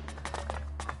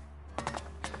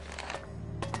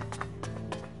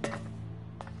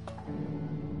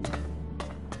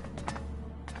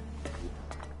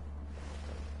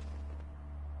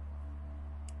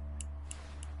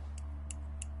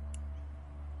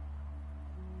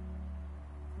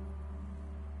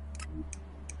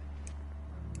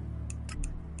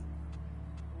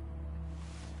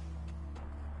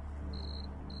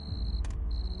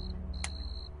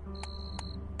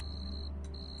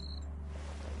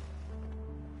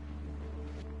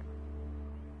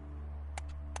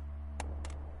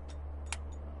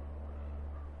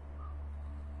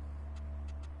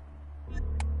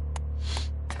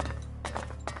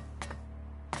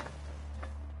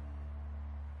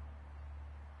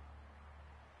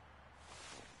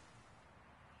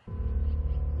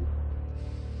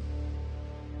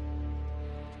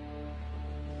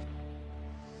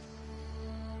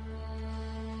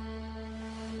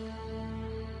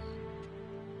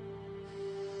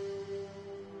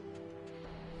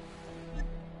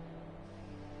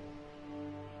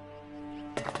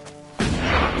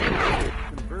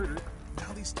 Converter,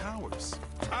 now these towers.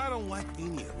 I don't like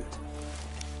any of it.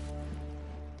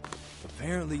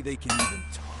 Apparently they can even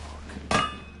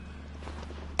talk.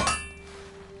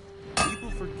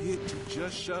 People forget to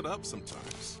just shut up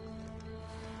sometimes.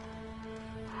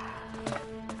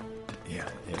 Yeah,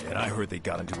 and I heard they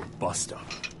got into a bust-up.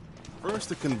 First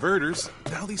the converters,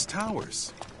 now these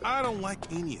towers. I don't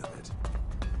like any of it.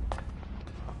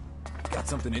 Got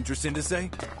something interesting to say?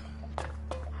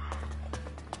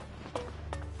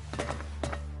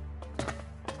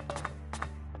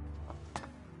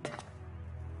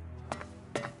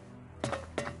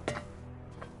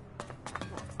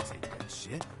 Take that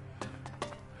shit.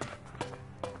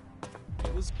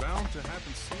 It was bound to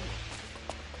happen sooner.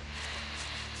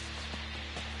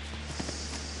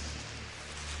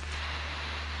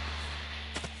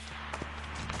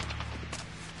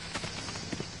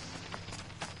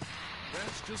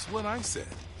 That's just what I said.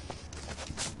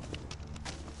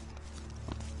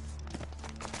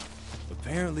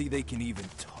 Apparently they can even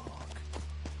talk.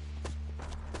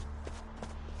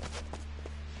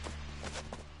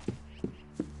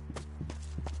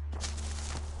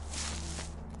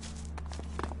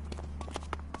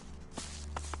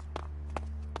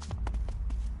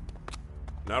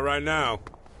 Not right now.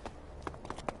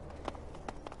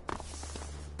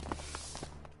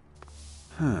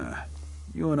 Huh.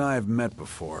 You and I have met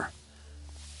before.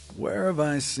 Where have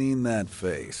I seen that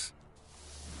face?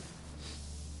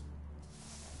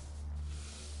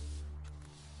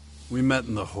 We met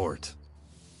in the Hort.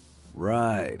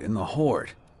 Right, in the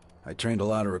Hort. I trained a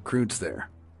lot of recruits there.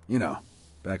 You know,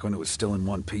 back when it was still in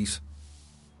one piece.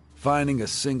 Finding a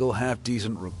single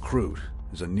half-decent recruit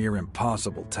is a near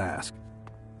impossible task.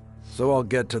 So I'll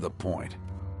get to the point.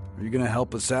 Are you gonna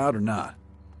help us out or not?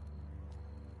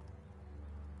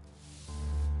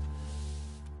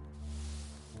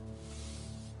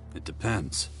 It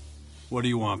depends. What do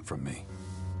you want from me?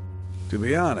 To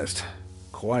be honest,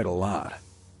 quite a lot.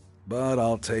 But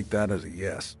I'll take that as a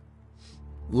yes.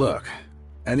 Look,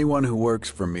 anyone who works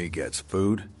for me gets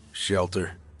food,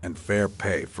 shelter, and fair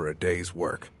pay for a day's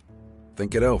work.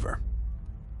 Think it over.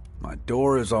 My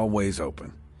door is always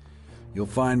open. You'll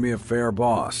find me a fair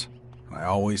boss. I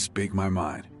always speak my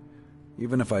mind,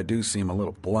 even if I do seem a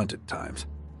little blunt at times.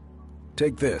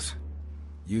 Take this.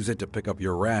 Use it to pick up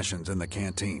your rations in the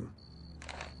canteen.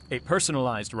 A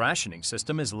personalized rationing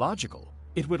system is logical.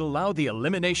 It would allow the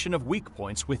elimination of weak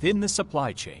points within the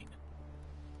supply chain.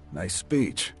 Nice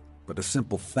speech, but a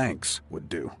simple thanks would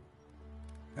do.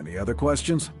 Any other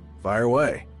questions? Fire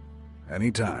away.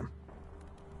 Anytime.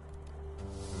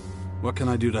 What can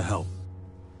I do to help?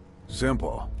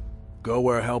 Simple. Go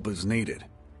where help is needed.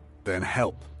 Then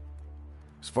help.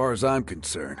 As far as I'm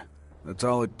concerned, that's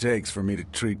all it takes for me to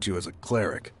treat you as a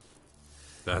cleric.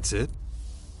 That's it?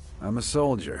 I'm a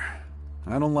soldier.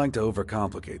 I don't like to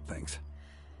overcomplicate things.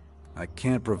 I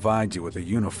can't provide you with a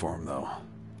uniform, though.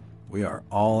 We are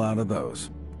all out of those.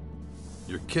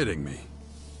 You're kidding me.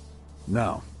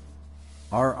 No.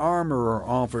 Our armorer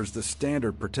offers the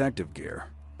standard protective gear,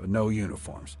 but no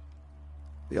uniforms.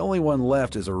 The only one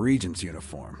left is a regent's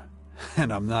uniform,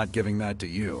 and I'm not giving that to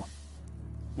you.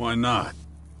 Why not?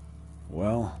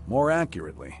 Well, more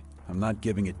accurately, I'm not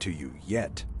giving it to you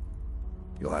yet.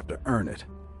 You'll have to earn it,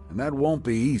 and that won't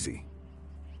be easy.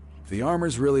 If the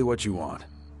armor's really what you want,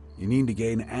 you need to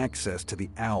gain access to the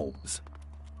Alps.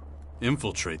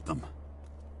 Infiltrate them.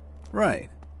 Right.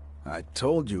 I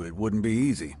told you it wouldn't be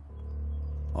easy.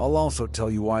 I'll also tell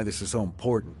you why this is so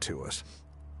important to us.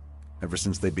 Ever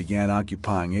since they began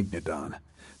occupying Ignadon,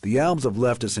 the Alps have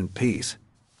left us in peace.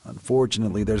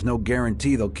 Unfortunately, there's no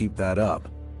guarantee they'll keep that up.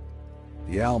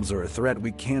 The Alps are a threat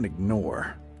we can't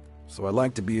ignore, so I'd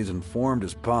like to be as informed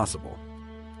as possible.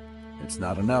 It's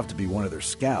not enough to be one of their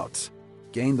scouts.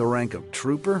 Gain the rank of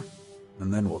trooper,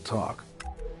 and then we'll talk.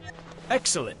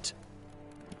 Excellent.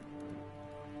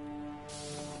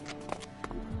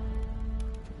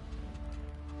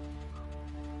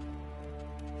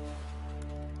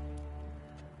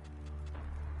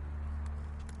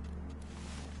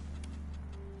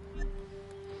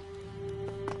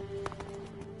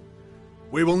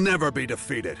 We will never be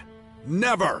defeated.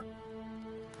 Never!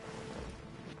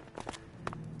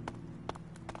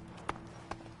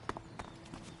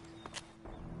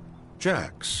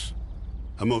 Jax,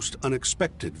 a most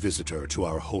unexpected visitor to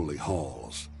our holy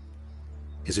halls.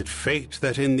 Is it fate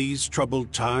that in these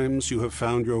troubled times you have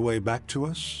found your way back to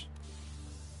us?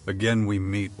 Again we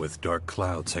meet with dark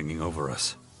clouds hanging over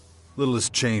us. Little has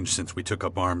changed since we took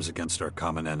up arms against our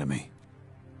common enemy.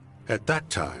 At that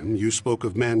time, you spoke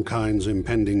of mankind's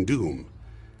impending doom,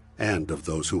 and of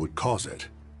those who would cause it.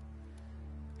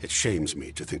 It shames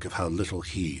me to think of how little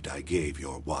heed I gave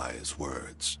your wise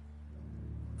words.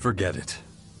 Forget it.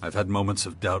 I've had moments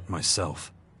of doubt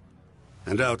myself.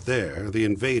 And out there, the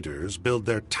invaders build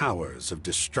their towers of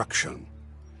destruction.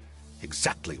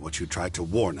 Exactly what you tried to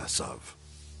warn us of.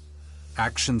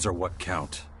 Actions are what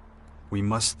count. We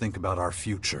must think about our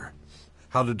future.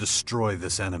 How to destroy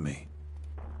this enemy.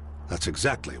 That's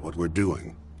exactly what we're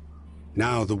doing.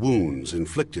 Now the wounds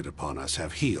inflicted upon us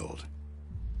have healed.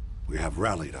 We have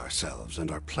rallied ourselves and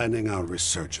are planning our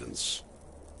resurgence.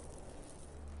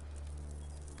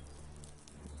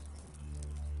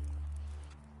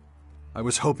 I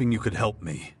was hoping you could help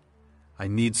me. I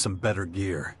need some better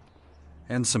gear.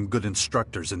 And some good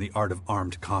instructors in the art of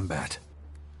armed combat.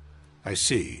 I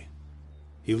see.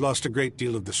 You've lost a great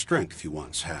deal of the strength you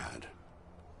once had.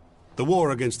 The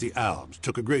war against the Alps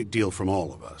took a great deal from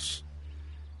all of us.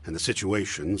 And the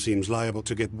situation seems liable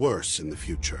to get worse in the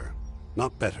future,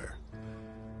 not better.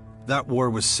 That war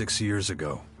was 6 years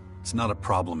ago. It's not a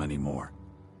problem anymore.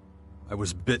 I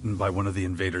was bitten by one of the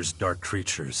invaders' dark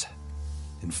creatures.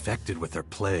 Infected with their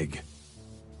plague.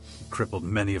 It crippled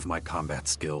many of my combat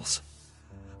skills.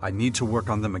 I need to work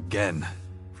on them again,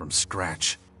 from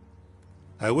scratch.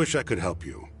 I wish I could help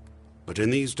you. But in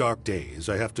these dark days,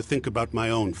 I have to think about my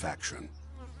own faction.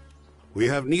 We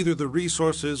have neither the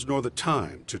resources nor the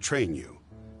time to train you,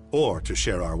 or to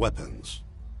share our weapons.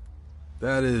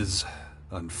 That is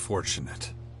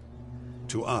unfortunate.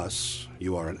 To us,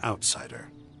 you are an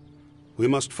outsider. We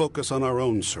must focus on our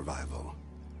own survival,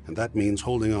 and that means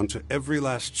holding on to every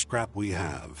last scrap we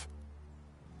have.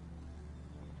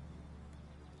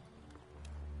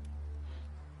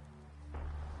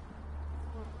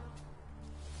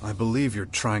 I believe you're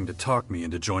trying to talk me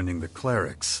into joining the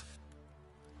clerics.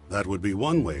 That would be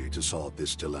one way to solve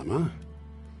this dilemma.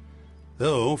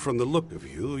 Though, from the look of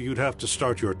you, you'd have to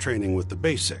start your training with the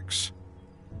basics.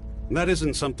 That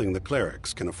isn't something the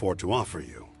clerics can afford to offer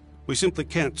you. We simply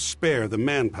can't spare the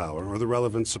manpower or the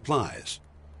relevant supplies.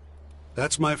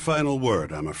 That's my final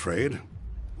word, I'm afraid.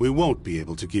 We won't be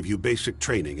able to give you basic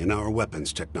training in our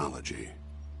weapons technology.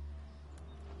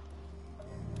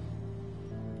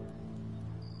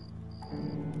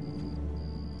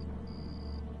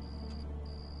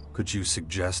 Could you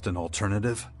suggest an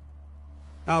alternative?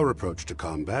 Our approach to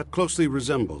combat closely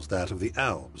resembles that of the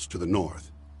Alps to the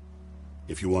north.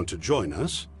 If you want to join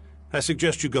us, I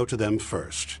suggest you go to them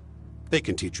first. They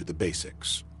can teach you the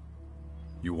basics.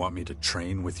 You want me to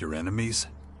train with your enemies?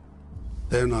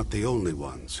 They're not the only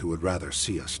ones who would rather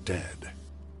see us dead.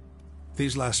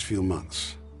 These last few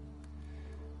months,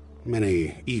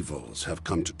 many evils have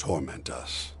come to torment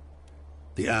us.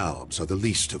 The Alps are the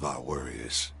least of our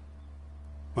worries.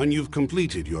 When you've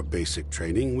completed your basic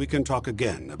training, we can talk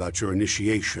again about your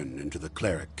initiation into the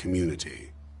cleric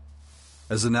community.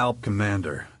 As an Alp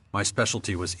commander, my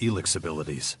specialty was Elex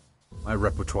abilities. My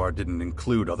repertoire didn't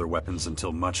include other weapons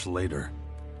until much later.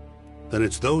 Then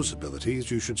it's those abilities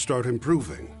you should start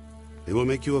improving. They will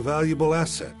make you a valuable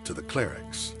asset to the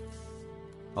clerics.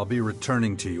 I'll be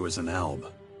returning to you as an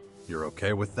Alb. You're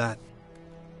okay with that?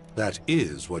 That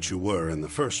is what you were in the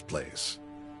first place.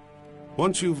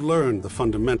 Once you've learned the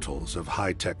fundamentals of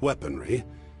high-tech weaponry,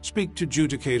 speak to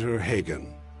Judicator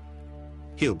Hagen.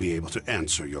 He'll be able to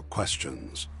answer your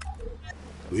questions.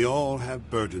 We all have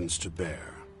burdens to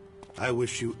bear. I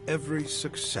wish you every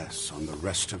success on the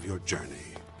rest of your journey.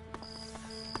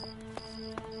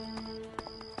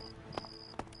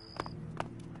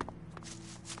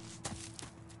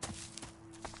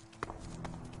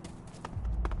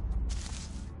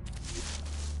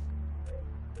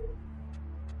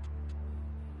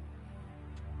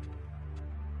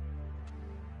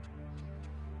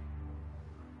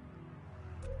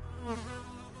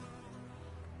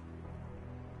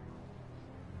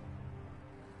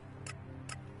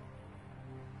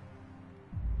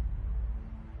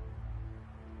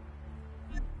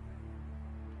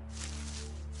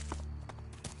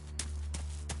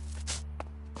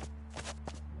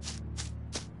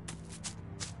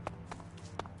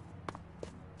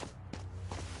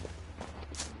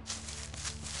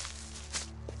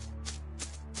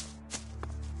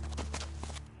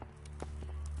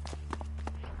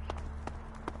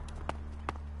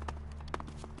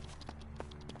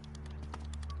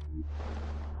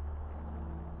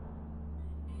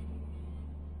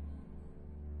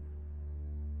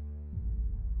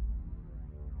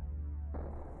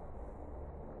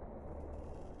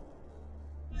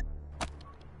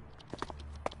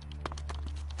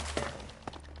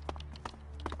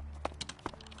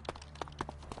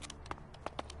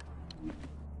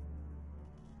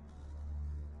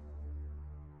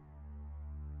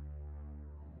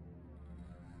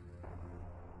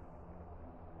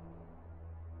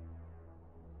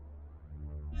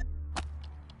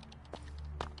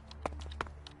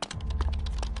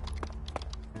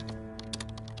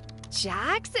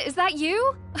 Jax, is that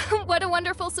you? What a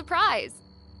wonderful surprise.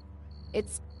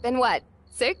 It's been what,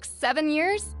 6, 7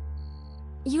 years?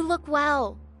 You look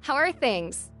well. How are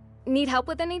things? Need help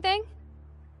with anything?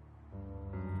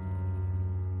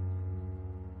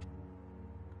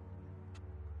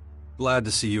 Glad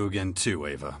to see you again too,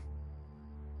 Ava.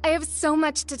 I have so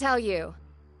much to tell you.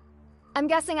 I'm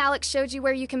guessing Alex showed you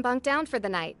where you can bunk down for the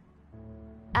night.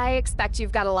 I expect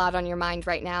you've got a lot on your mind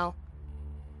right now.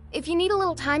 If you need a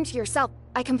little time to yourself,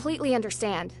 I completely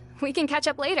understand. We can catch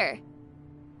up later.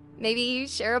 Maybe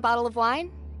share a bottle of wine,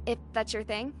 if that's your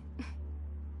thing.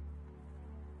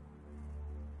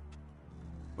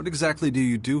 What exactly do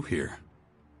you do here?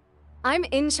 I'm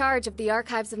in charge of the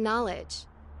Archives of Knowledge.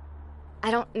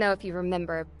 I don't know if you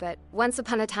remember, but once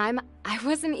upon a time, I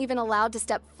wasn't even allowed to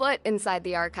step foot inside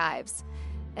the archives.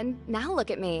 And now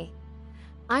look at me.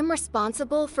 I'm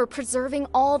responsible for preserving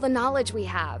all the knowledge we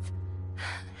have.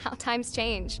 How times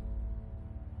change.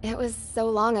 It was so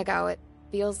long ago, it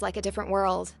feels like a different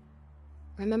world.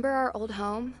 Remember our old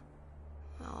home?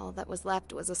 All that was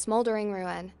left was a smoldering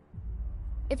ruin.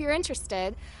 If you're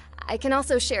interested, I can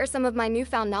also share some of my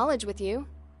newfound knowledge with you.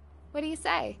 What do you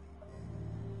say?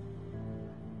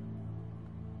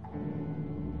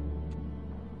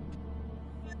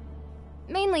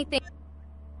 Mainly think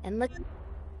and look.